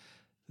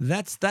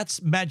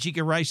 that's Magic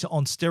Eraser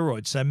on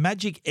steroids. So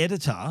Magic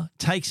Editor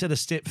takes it a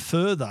step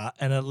further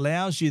and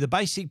allows you, the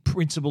basic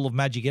principle of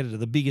Magic Editor,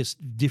 the biggest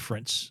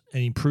difference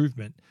and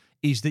improvement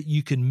is that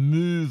you can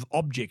move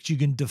objects. You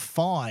can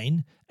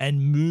define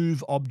and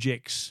move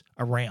objects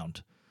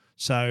around.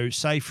 So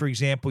say, for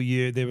example,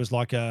 there was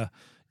like one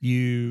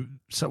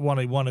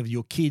of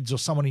your kids or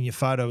someone in your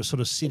photo was sort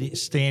of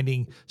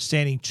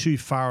standing too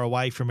far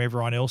away from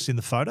everyone else in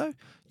the photo.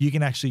 You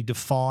can actually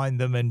define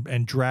them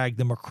and drag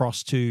them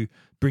across to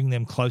bring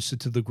them closer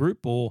to the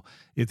group. Or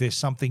if there's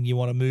something you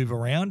want to move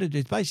around,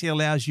 it basically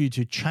allows you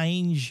to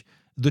change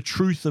the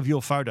truth of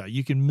your photo.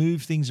 You can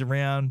move things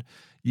around.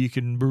 You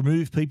can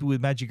remove people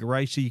with Magic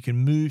Eraser. You can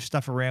move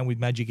stuff around with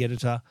Magic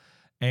Editor.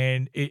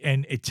 And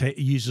it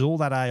uses all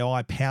that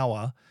AI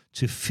power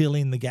to fill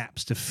in the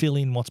gaps, to fill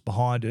in what's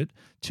behind it,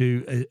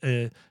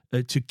 to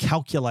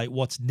calculate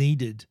what's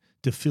needed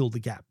to fill the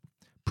gap.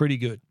 Pretty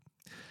good.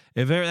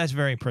 That's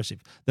very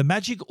impressive. The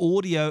Magic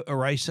Audio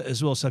Eraser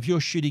as well. So if you're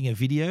shooting a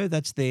video,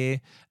 that's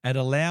there. It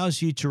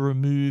allows you to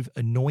remove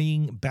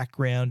annoying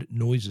background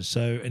noises.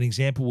 So an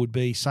example would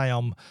be, say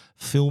I'm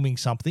filming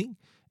something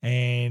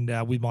and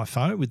with my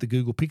phone, with the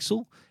Google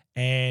Pixel,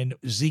 and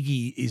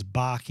Ziggy is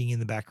barking in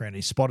the background.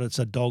 He's spotted it's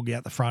a dog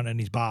out the front and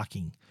he's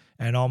barking.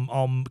 And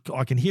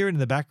I can hear it in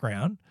the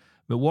background,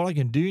 but what I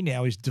can do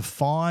now is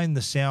define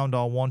the sound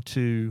I want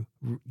to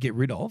get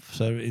rid of.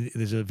 So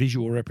there's a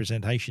visual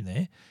representation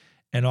there,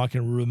 and I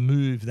can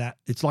remove that.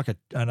 It's like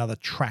another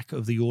track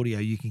of the audio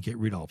you can get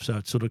rid of. So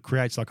it sort of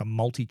creates like a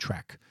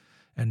multi-track,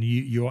 and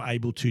you're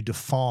able to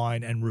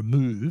define and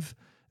remove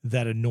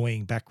that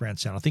annoying background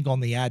sound. I think on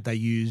the ad they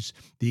use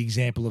the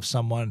example of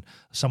someone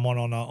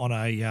on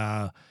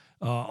a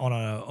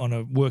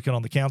working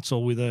on the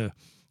council with a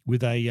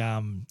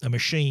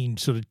machine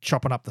sort of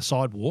chopping up the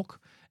sidewalk,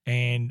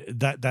 and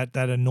that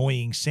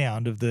annoying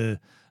sound of the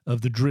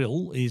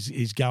drill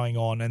is going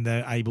on, and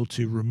they're able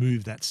to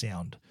remove that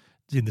sound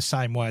in the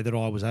same way that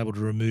I was able to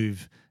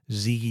remove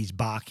Ziggy's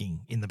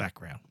barking in the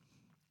background.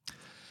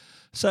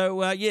 So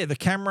the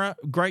camera,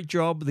 great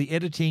job. The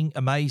editing,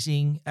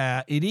 amazing.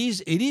 It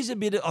is a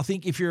bit. I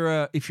think if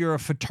you're a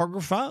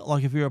photographer,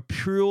 like if you're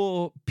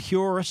a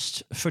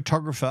purist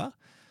photographer,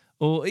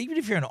 or even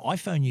if you're an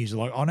iPhone user,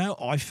 like I know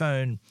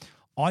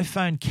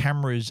iPhone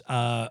cameras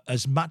are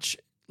as much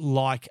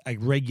like a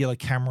regular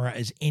camera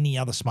as any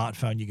other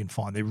smartphone you can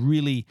find.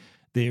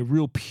 They're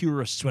real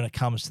purists when it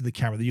comes to the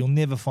camera. You'll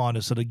never find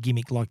a sort of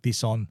gimmick like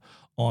this on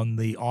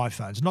the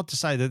iPhones. Not to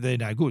say that they're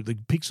no good. The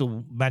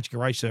Pixel, Magic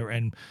Eraser,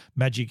 and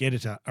Magic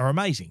Editor are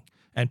amazing,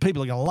 and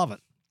people are going to love it.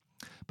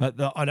 But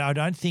I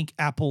don't think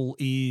Apple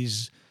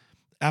is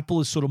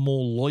sort of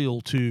more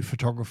loyal to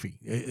photography.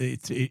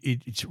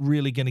 It's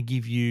really going to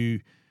give you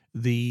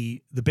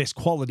the best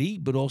quality,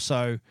 but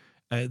also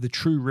the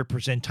true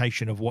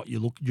representation of what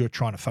you're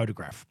trying to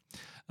photograph.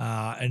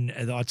 And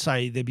I'd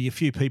say there'd be a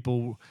few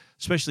people,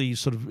 especially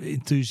sort of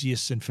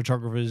enthusiasts and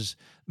photographers,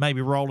 maybe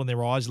rolling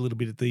their eyes a little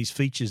bit at these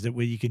features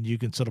where you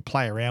can sort of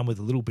play around with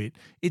a little bit.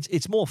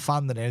 It's more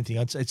fun than anything.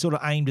 It's sort of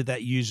aimed at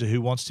that user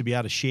who wants to be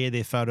able to share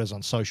their photos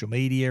on social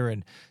media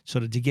and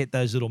sort of to get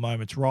those little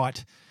moments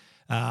right.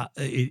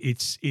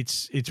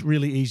 It's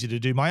really easy to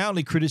do. My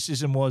only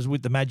criticism was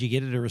with the Magic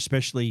Editor,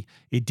 especially,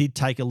 it did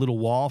take a little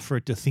while for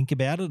it to think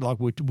about it. Like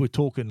we're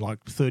talking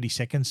like 30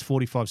 seconds,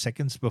 45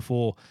 seconds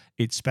before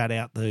it spat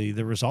out the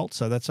results.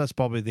 So that's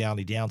probably the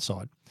only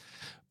downside.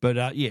 But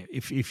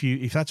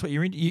if that's what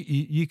you're into,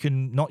 you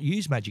can not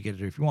use Magic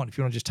Editor if you want. If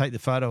you want to just take the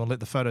photo and let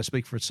the photo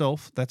speak for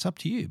itself, that's up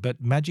to you.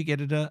 But Magic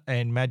Editor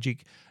and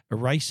Magic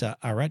Eraser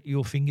are at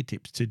your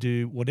fingertips to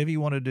do whatever you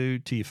want to do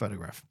to your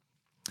photograph.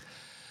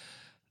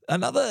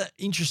 Another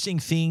interesting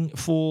thing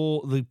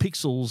for the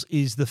Pixels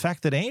is the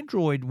fact that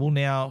Android will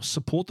now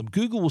support them.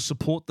 Google will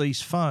support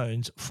these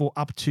phones for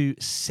up to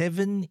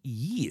 7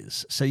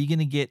 years. So you're going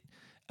to get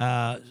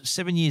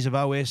 7 years of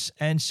OS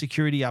and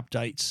security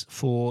updates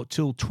for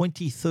till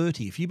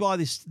 2030. If you buy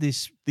this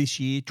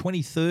year,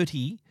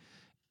 2030,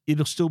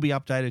 it'll still be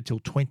updated till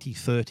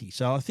 2030.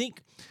 So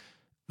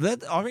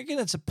I reckon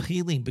that's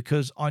appealing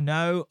because I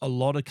know a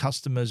lot of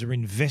customers are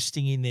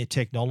investing in their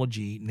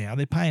technology now.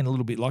 They're paying a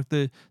little bit. Like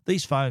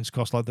these phones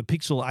cost, like the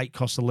Pixel 8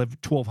 costs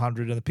 $1,200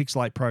 and the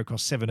Pixel 8 Pro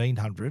costs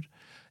 $1,700.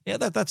 Yeah,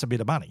 that's a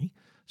bit of money.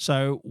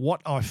 So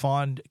what I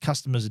find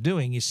customers are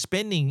doing is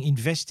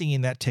investing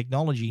in that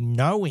technology,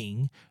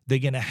 knowing they're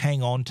going to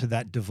hang on to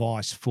that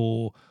device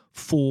for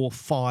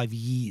 4-5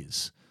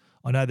 years.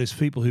 I know there's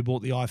people who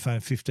bought the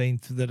iPhone 15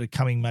 that are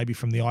coming maybe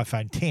from the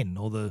iPhone 10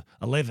 or the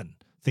 11,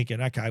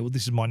 thinking, okay, well,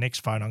 this is my next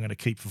phone I'm going to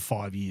keep for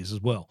 5 years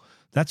as well.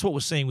 That's what we're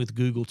seeing with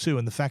Google too.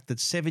 And the fact that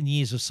 7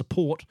 years of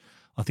support,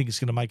 I think it's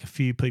going to make a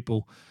few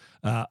people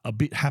a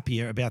bit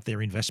happier about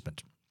their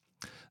investment.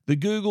 The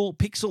Google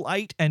Pixel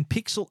 8 and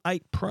Pixel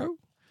 8 Pro.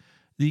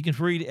 You can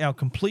read our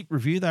complete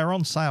review. They're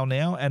on sale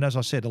now, and as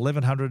I said,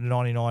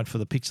 $1,199 for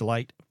the Pixel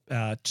 8,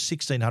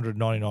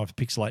 $1,699 for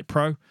Pixel 8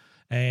 Pro,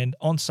 and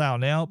on sale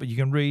now. But you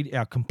can read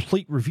our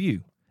complete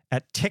review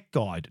at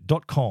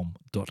techguide.com.au.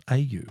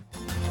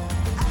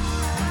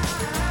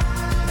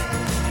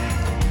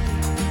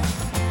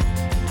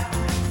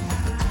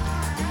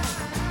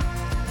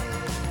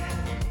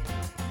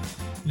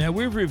 Now,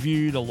 we've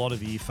reviewed a lot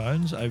of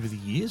earphones over the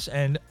years,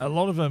 and a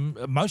lot of them,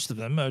 most of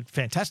them, are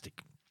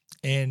fantastic.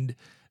 And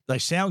they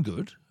sound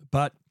good,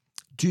 but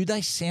do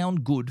they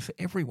sound good for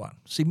everyone?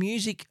 See,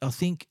 music, I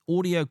think,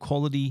 audio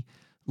quality,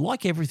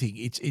 like everything,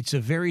 it's a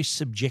very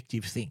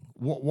subjective thing.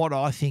 What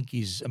I think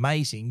is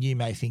amazing, you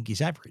may think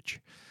is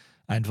average,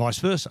 and vice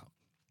versa.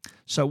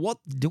 So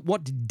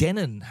what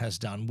Denon has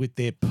done with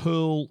their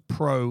Pearl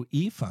Pro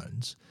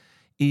earphones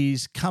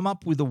is come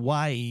up with a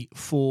way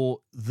for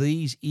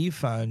these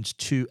earphones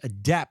to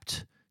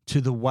adapt to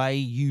the way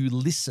you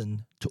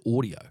listen to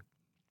audio.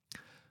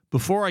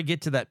 Before I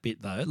get to that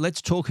bit, though,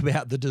 let's talk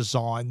about the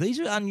design. These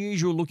are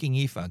unusual looking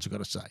earphones, I've got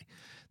to say.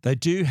 They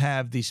do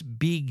have this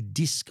big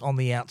disc on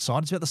the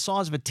outside. It's about the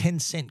size of a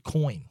 10-cent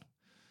coin.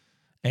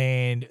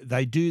 And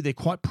they're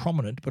quite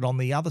prominent, but on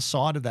the other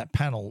side of that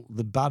panel,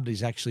 the bud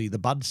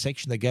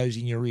section that goes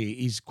in your ear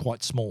is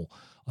quite small.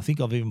 I think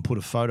I've even put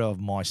a photo of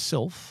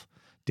myself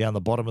down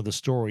the bottom of the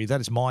story. That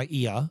is my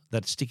ear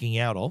that's sticking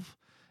out of.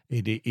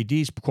 It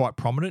is quite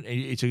prominent.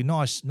 It's a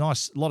nice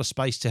lot of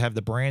space to have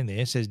the brand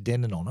there. It says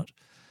Denon on it.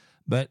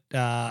 But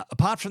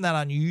apart from that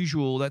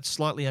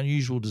slightly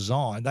unusual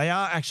design, they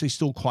are actually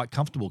still quite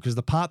comfortable because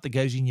the part that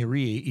goes in your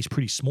ear is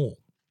pretty small.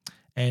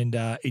 And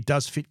it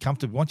does fit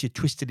comfortably. Once you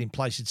twist it in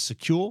place, it's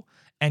secure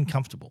and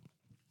comfortable.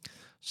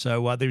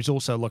 So there's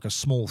also like a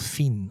small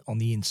fin on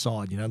the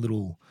inside,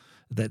 little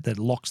that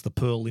locks the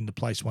pearl into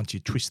place once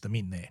you twist them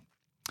in there.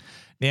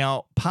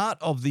 Now, part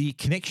of the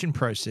connection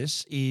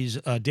process is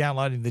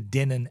downloading the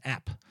Denon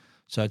app.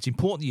 So it's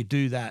important you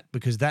do that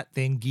because that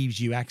then gives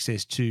you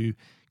access to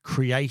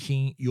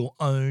creating your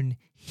own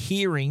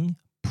hearing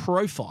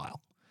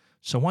profile.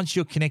 So once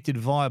you're connected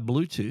via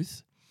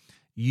Bluetooth,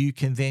 you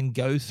can then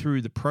go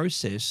through the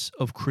process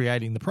of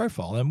creating the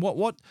profile. And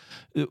what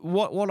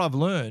I've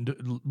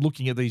learned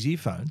looking at these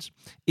earphones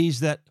is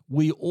that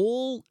we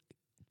all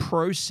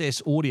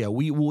process audio.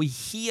 We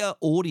hear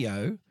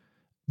audio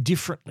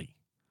differently.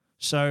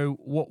 So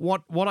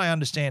what I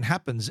understand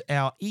happens,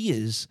 our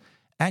ears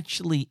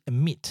actually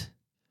emit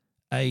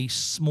a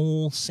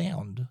small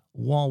sound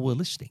while we're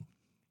listening.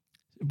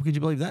 Could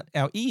you believe that?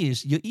 Your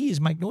ears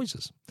make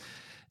noises.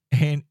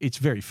 And it's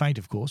very faint,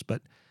 of course,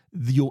 but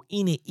your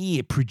inner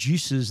ear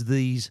produces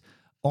these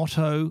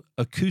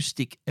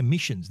otoacoustic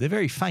emissions. They're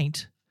very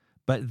faint,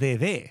 but they're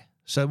there.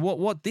 So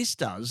what this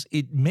does,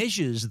 it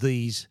measures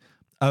these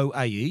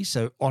OAE,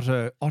 so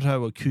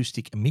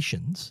otoacoustic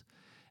emissions,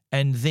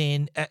 and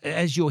then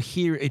as you're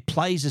hearing, it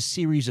plays a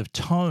series of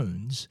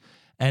tones,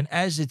 and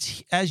as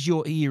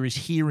your ear is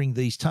hearing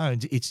these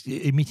tones, it's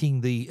emitting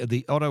the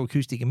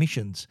otoacoustic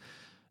emissions.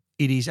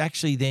 It is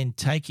actually then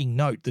taking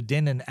note. The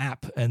Denon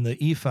app and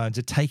the earphones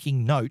are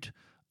taking note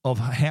of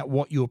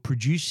what you're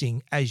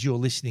producing as you're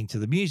listening to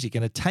the music,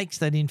 and it takes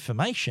that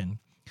information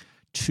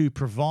to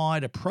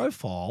provide a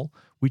profile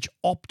which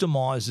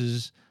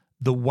optimizes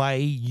the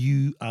way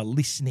you are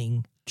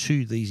listening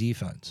to these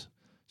earphones.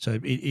 So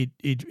it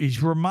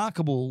is a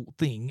remarkable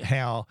thing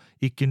how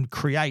it can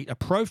create a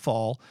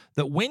profile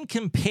that when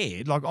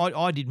compared, like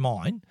I did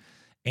mine,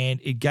 and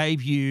it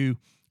gave you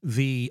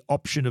the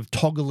option of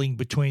toggling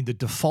between the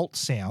default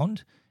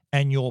sound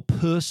and your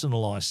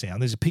personalized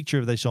sound. There's a picture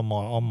of this on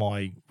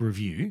my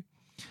review.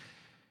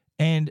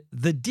 And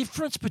the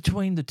difference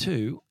between the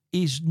two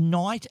is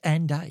night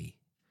and day.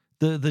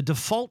 The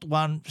default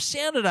one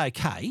sounded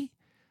okay,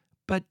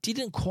 but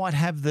didn't quite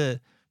have the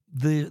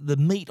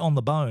meat on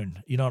the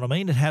bone. You know what I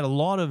mean? It had a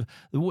lot of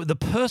the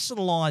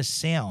personalized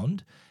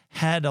sound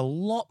had a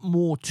lot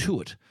more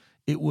to it.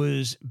 It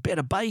was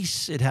better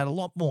bass. It had a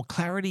lot more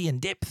clarity and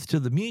depth to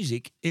the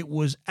music. It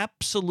was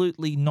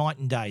absolutely night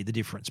and day, the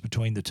difference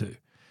between the two.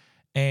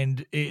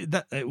 And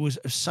it was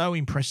so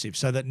impressive,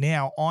 so that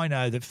now I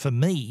know that for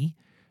me,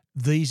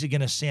 these are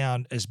going to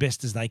sound as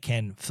best as they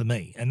can for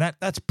me. And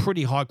that's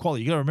pretty high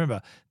quality. You got to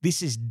remember,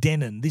 this is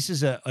Denon. This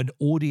is an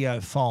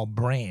audiophile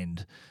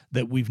brand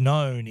that we've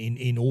known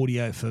in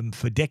audio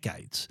for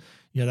decades.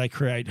 They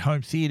create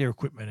home theater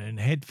equipment and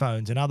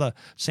headphones and other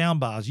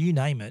sound bars, you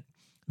name it.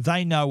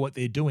 They know what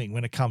they're doing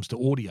when it comes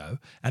to audio.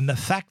 And the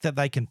fact that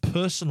they can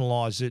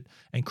personalize it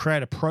and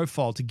create a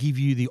profile to give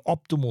you the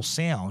optimal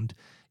sound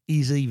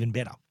is even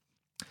better.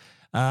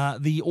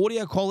 The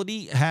audio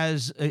quality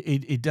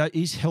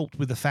is helped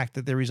with the fact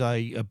that there is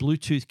a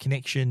Bluetooth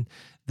connection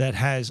that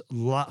has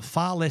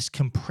far less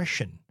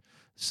compression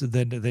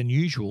than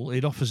usual.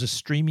 It offers a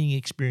streaming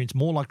experience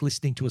more like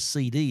listening to a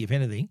CD, if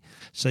anything.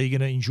 So you're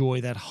going to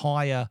enjoy that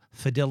higher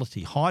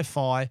fidelity.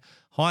 Hi-fi,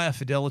 higher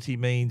fidelity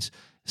means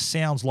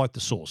sounds like the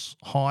source.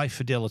 High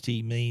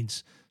fidelity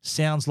means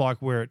sounds like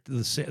where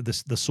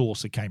the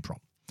source it came from.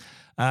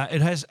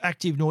 It has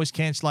active noise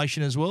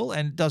cancellation as well,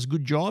 and it does a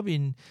good job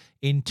in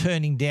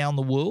turning down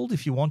the world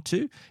if you want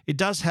to. It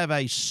does have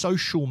a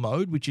social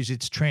mode, which is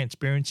its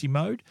transparency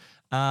mode.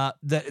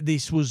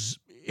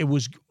 It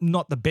was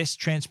not the best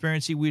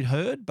transparency we'd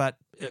heard, but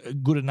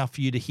good enough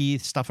for you to hear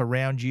stuff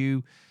around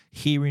you,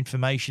 hear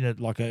information at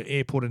like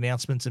airport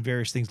announcements and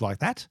various things like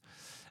that.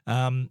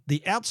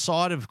 The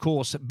outside, of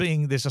course,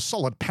 there's a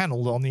solid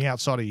panel on the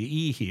outside of your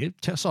ear here,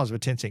 size of a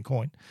 10-cent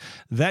coin.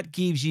 That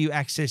gives you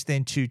access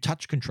then to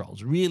touch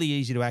controls. Really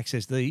easy to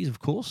access these, of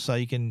course, so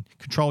you can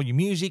control your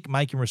music,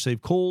 make and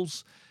receive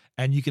calls,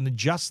 and you can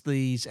adjust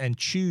these and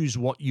choose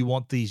what you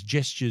want these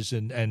gestures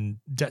and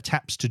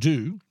taps to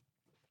do.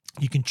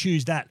 You can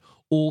choose that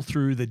all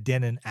through the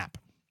Denon app.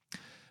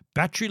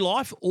 Battery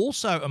life,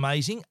 also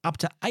amazing, up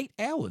to 8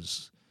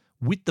 hours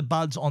with the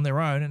buds on their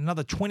own, and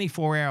another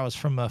 24 hours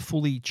from a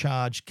fully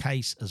charged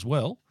case as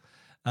well.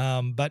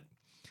 But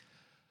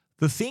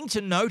the thing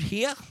to note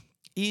here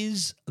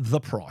is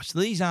the price.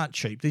 These aren't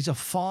cheap. These are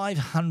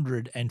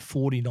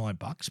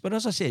 $549. But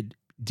as I said,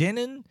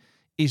 Denon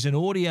is an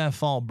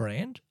audiophile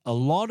brand. A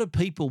lot of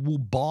people will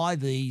buy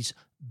these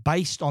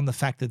based on the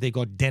fact that they've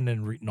got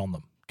Denon written on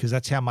them, because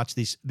that's how much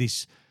this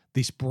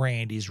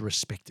brand is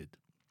respected.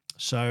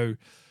 So,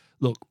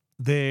 look,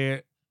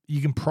 you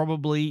can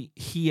probably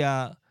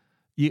hear.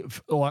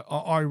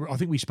 I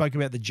think we spoke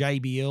about the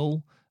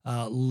JBL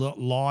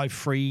Live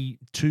Free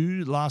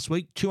 2 last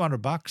week.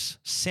 $200,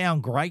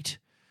 sound great,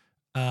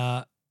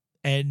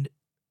 and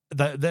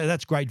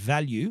that's great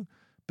value.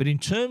 But in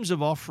terms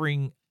of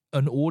offering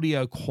an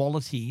audio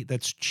quality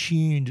that's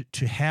tuned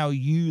to how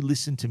you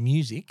listen to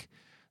music,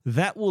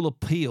 that will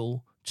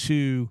appeal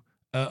to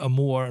an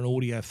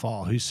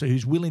audiophile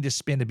who's willing to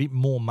spend a bit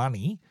more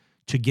money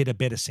to get a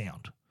better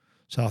sound.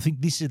 So I think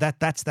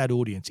that's that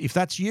audience. If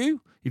that's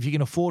you, if you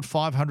can afford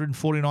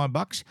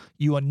 $549,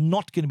 you are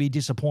not going to be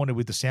disappointed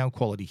with the sound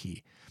quality here.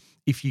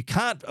 If you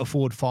can't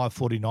afford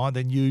 $549,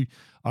 then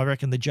I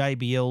reckon the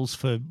JBLs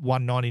for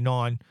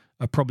 $199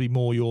 are probably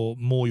more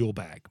your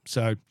bag.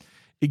 So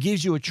it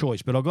gives you a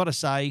choice. But I've got to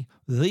say,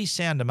 these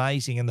sound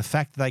amazing, and the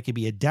fact that they can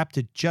be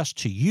adapted just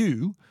to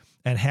you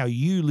and how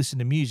you listen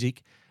to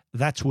music,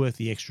 that's worth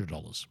the extra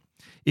dollars.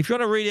 If you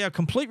want to read our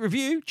complete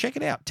review, check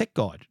it out,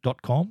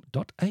 techguide.com.au.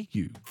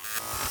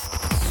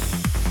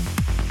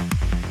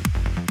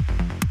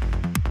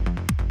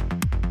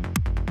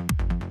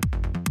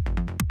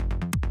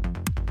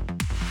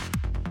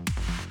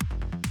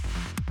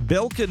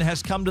 Belkin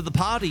has come to the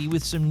party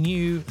with some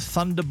new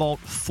Thunderbolt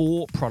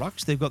 4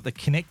 products. They've got the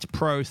Connect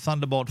Pro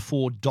Thunderbolt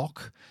 4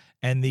 dock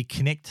and the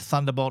Connect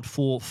Thunderbolt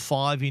 4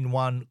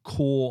 5-in-1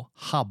 core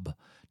hub.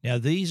 Now,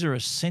 these are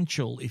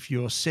essential if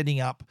you're setting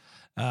up,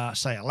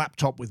 say, a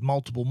laptop with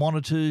multiple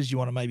monitors. You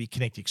want to maybe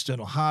connect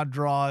external hard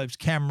drives,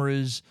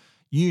 cameras,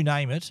 you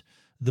name it.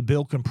 The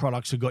Belkin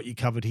products have got you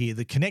covered here.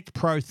 The Connect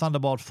Pro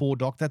Thunderbolt 4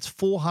 dock, that's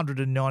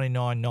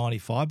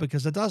 $499.95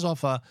 because it does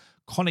offer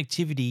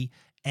connectivity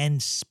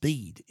and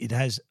speed. It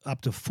has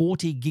up to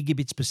 40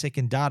 gigabits per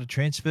second data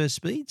transfer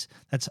speeds.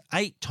 That's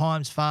 8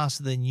 times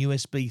faster than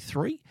USB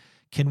 3.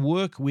 Can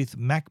work with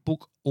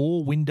MacBook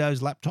or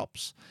Windows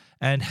laptops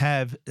and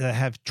have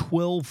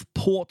 12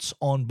 ports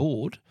on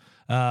board,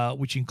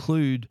 which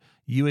include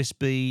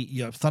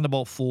USB,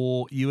 Thunderbolt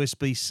 4,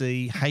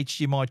 USB-C,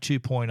 HDMI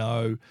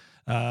 2.0,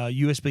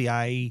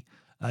 USB-A,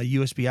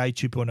 USB-A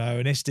 2.0,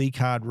 an SD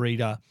card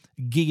reader,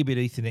 gigabit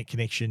Ethernet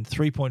connection,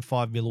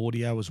 3.5mm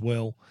audio as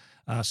well.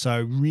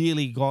 So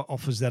really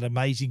offers that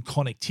amazing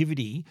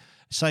connectivity.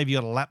 Say if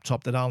you've got a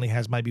laptop that only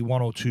has maybe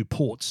 1 or 2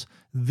 ports,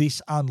 this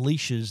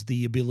unleashes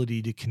the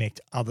ability to connect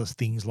other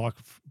things like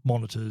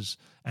monitors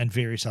and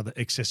various other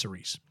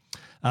accessories.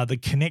 The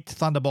Connect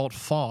Thunderbolt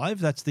 5,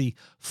 that's the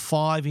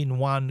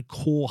 5-in-1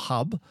 core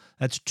hub.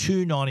 That's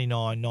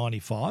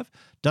 $299.95.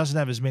 Doesn't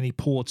have as many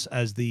ports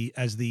as the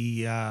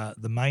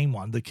main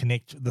one,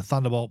 the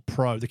Thunderbolt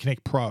Pro, the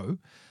Connect Pro,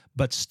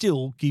 but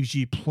still gives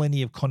you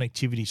plenty of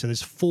connectivity. So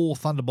there's 4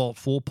 Thunderbolt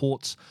 4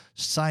 ports,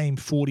 same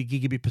 40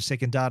 gigabit per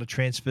second data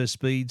transfer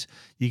speeds.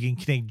 You can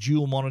connect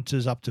dual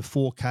monitors up to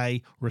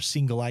 4K or a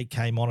single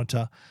 8K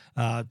monitor.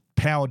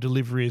 Power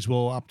delivery as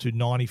well, up to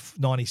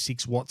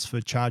 96 watts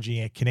for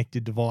charging a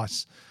connected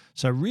device.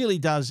 So it really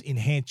does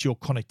enhance your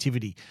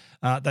connectivity.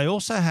 They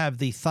also have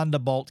the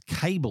Thunderbolt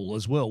cable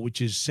as well,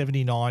 which is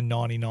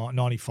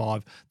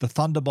 $79.95. The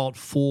Thunderbolt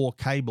 4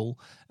 cable,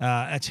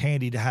 that's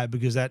handy to have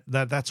because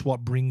that's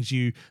what brings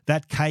you,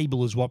 that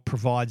cable is what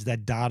provides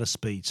that data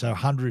speed. So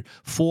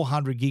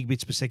 400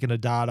 gigabits per second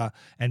of data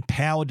and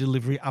power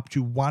delivery up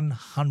to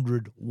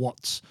 100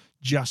 watts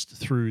just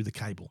through the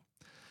cable.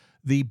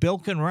 The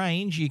Belkin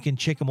range, you can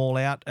check them all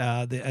out.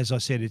 As I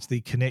said, it's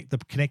the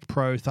Connect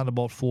Pro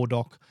Thunderbolt 4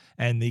 dock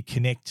and the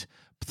Connect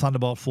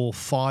Thunderbolt 4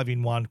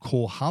 5-in-1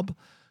 core hub.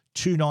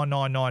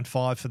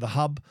 $299.95 for the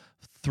hub,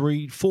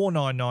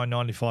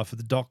 $499.95 for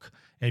the dock.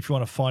 And if you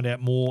want to find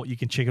out more, you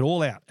can check it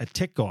all out at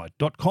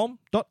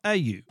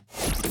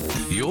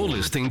techguide.com.au. You're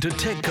listening to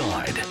Tech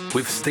Guide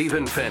with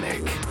Stephen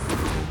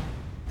Fennick.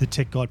 The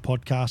Tech Guide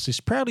podcast is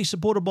proudly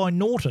supported by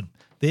Norton.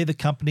 They're the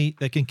company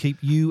that can keep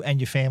you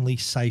and your family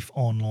safe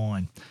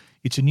online.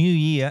 It's a new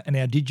year and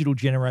our digital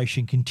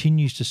generation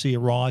continues to see a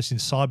rise in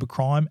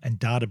cybercrime and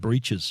data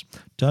breaches.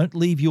 Don't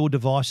leave your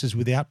devices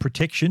without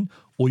protection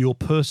or your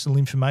personal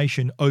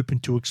information open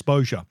to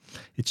exposure.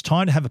 It's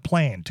time to have a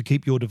plan to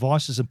keep your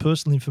devices and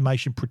personal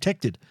information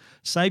protected.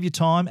 Save your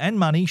time and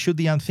money should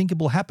the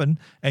unthinkable happen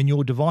and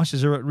your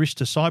devices are at risk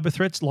to cyber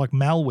threats like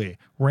malware,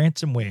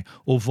 ransomware,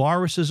 or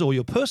viruses, or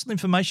your personal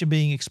information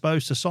being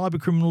exposed to cyber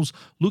criminals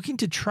looking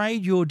to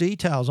trade your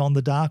details on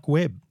the dark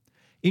web.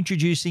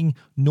 Introducing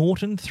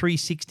Norton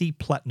 360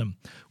 Platinum.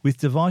 With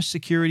device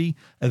security,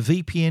 a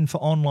VPN for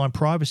online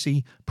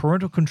privacy,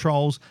 parental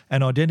controls,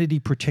 and identity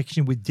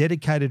protection with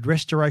dedicated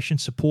restoration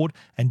support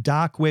and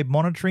dark web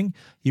monitoring,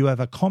 you have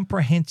a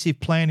comprehensive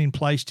plan in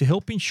place to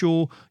help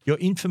ensure your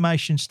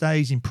information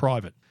stays in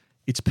private.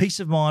 It's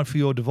peace of mind for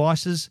your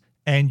devices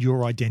and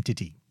your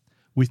identity.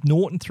 With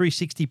Norton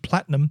 360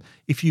 Platinum,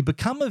 if you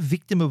become a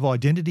victim of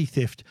identity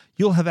theft,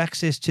 you'll have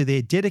access to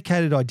their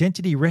dedicated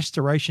identity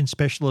restoration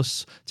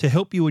specialists to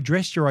help you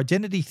address your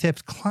identity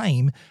theft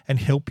claim and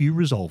help you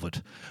resolve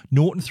it.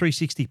 Norton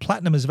 360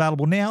 Platinum is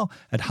available now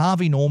at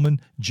Harvey Norman,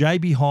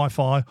 JB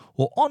Hi-Fi,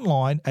 or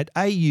online at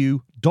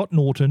au.norton.com.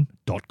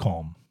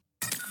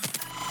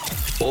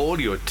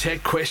 All your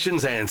tech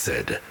questions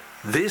answered.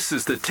 This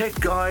is the Tech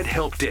Guide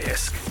Help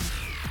Desk.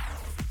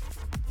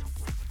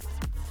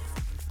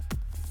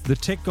 The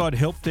Tech Guide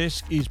Help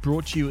Desk is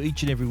brought to you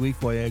each and every week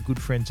by our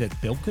good friends at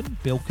Belkin,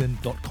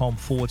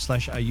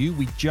 belkin.com/au.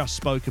 We just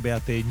spoke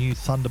about their new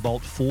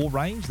Thunderbolt 4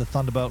 range, the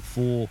Thunderbolt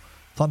 4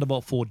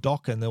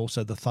 dock, and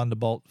also the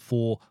Thunderbolt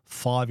 4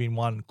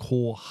 5-in-1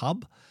 core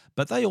hub.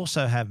 But they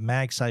also have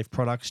MagSafe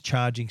products,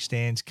 charging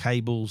stands,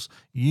 cables,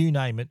 you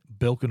name it,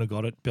 Belkin have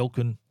got it,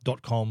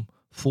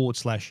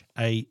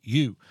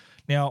 belkin.com/au.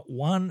 Now,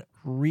 one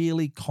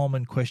really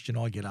common question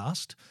I get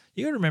asked,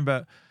 you got to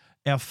remember,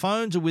 our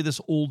phones are with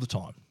us all the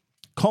time.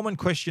 Common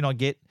question I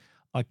get,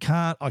 I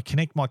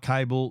connect my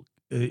cable,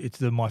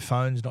 my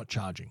phone's not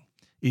charging.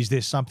 Is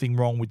there something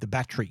wrong with the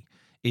battery?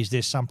 Is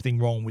there something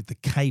wrong with the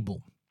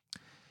cable?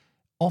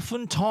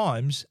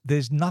 Oftentimes,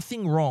 there's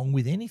nothing wrong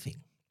with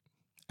anything.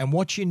 And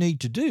what you need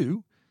to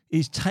do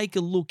is take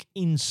a look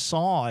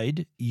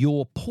inside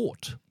your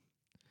port.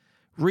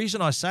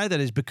 Reason I say that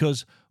is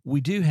because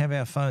we do have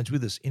our phones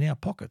with us in our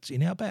pockets,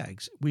 in our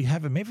bags. We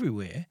have them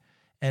everywhere.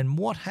 And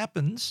what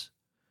happens?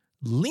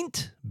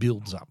 Lint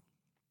builds up.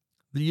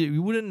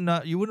 You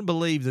wouldn't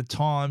believe the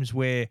times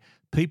where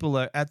people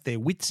are at their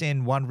wits'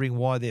 end wondering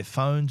why their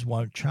phones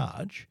won't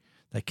charge.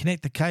 They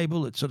connect the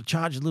cable, it sort of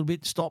charges a little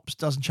bit, stops,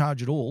 doesn't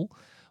charge at all.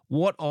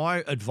 What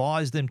I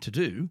advise them to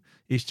do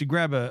is to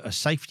grab a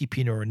safety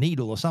pin or a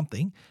needle or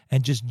something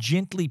and just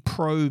gently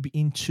probe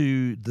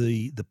into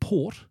the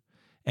port.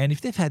 And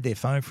if they've had their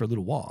phone for a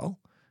little while,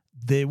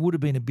 there would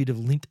have been a bit of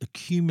lint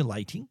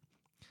accumulating.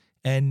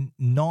 And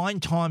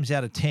 9 times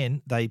out of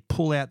 10, they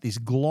pull out this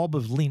glob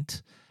of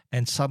lint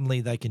and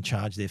suddenly they can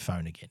charge their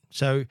phone again.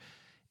 So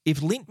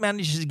if lint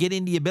manages to get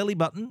into your belly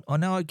button, I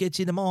know it gets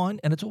into mine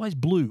and it's always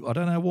blue. I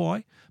don't know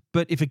why.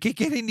 But if it can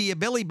get into your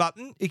belly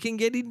button, it can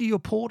get into your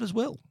port as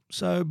well.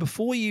 So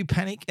before you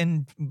panic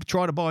and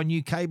try to buy a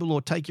new cable or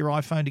take your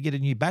iPhone to get a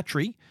new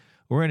battery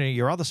or any of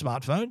your other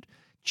smartphone,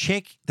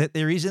 check that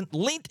there isn't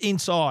lint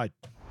inside.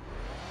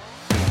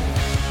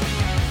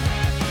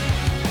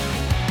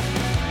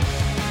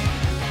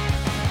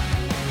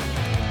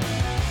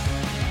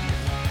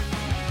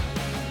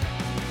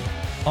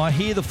 I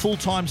hear the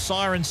full-time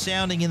siren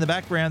sounding in the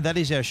background. That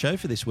is our show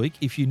for this week.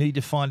 If you need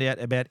to find out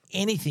about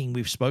anything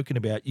we've spoken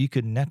about, you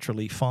can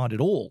naturally find it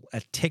all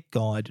at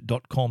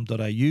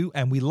techguide.com.au,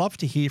 and we love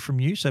to hear from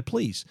you. So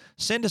please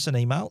send us an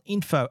email,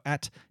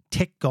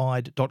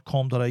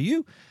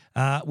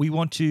 info@techguide.com.au. We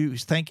want to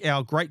thank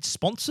our great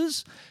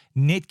sponsors,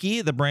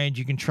 Netgear, the brand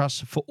you can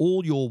trust for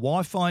all your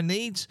Wi-Fi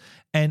needs,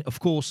 and, of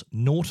course,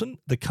 Norton,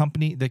 the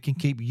company that can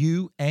keep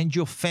you and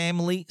your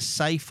family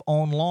safe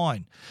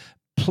online.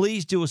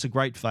 Please do us a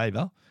great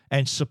favour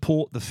and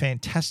support the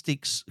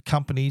fantastic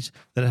companies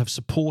that have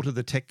supported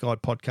the Tech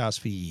Guide podcast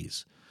for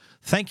years.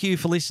 Thank you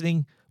for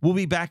listening. We'll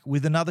be back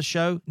with another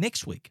show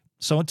next week.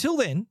 So until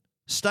then,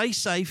 stay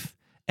safe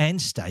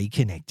and stay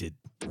connected.